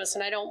Anonymous,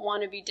 and I don't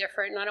want to be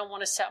different, and I don't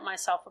want to set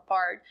myself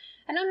apart.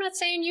 And I'm not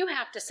saying you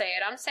have to say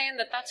it. I'm saying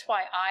that that's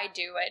why I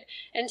do it.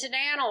 And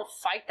today I don't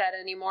fight that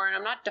anymore, and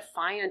I'm not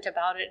defiant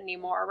about it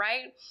anymore,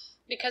 right?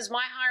 Because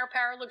my higher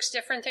power looks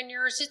different than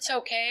yours. It's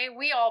okay.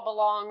 We all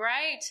belong,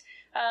 right?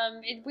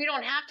 We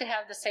don't have to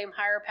have the same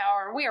higher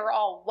power, and we are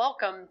all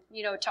welcome,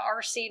 to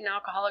our seat in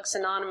Alcoholics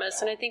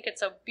Anonymous. And I think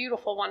it's a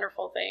beautiful,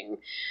 wonderful thing.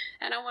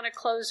 And I want to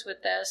close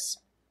with this.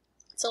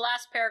 It's the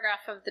last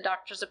paragraph of the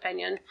doctor's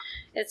opinion.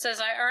 It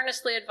says, I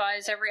earnestly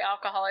advise every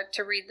alcoholic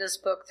to read this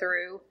book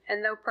through,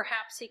 and though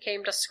perhaps he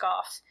came to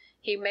scoff,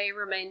 he may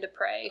remain to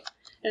pray.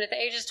 And at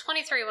the age of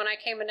 23, when I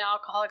came into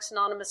Alcoholics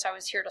Anonymous, I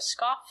was here to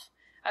scoff.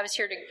 I was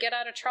here to get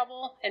out of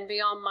trouble and be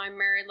on my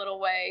merry little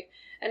way.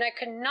 And I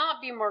could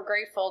not be more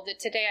grateful that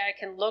today I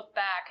can look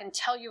back and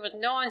tell you with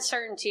no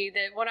uncertainty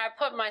that when I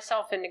put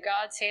myself into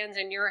God's hands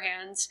and your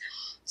hands,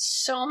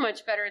 so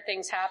much better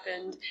things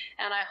happened.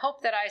 And I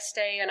hope that I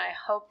stay, and I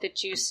hope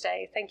that you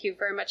stay. Thank you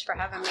very much for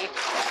having me.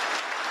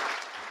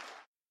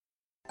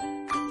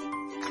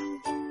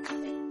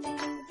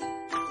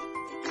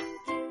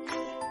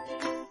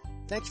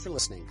 Thanks for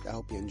listening. I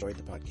hope you enjoyed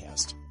the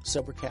podcast.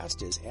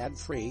 Sobercast is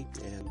ad-free,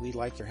 and we'd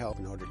like your help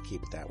in order to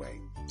keep it that way.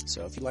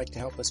 So if you'd like to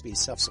help us be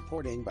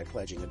self-supporting by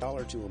pledging $1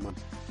 or $2 a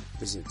month,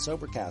 visit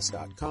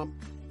Sobercast.com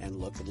and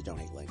look for the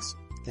donate links.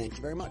 Thank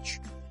you very much.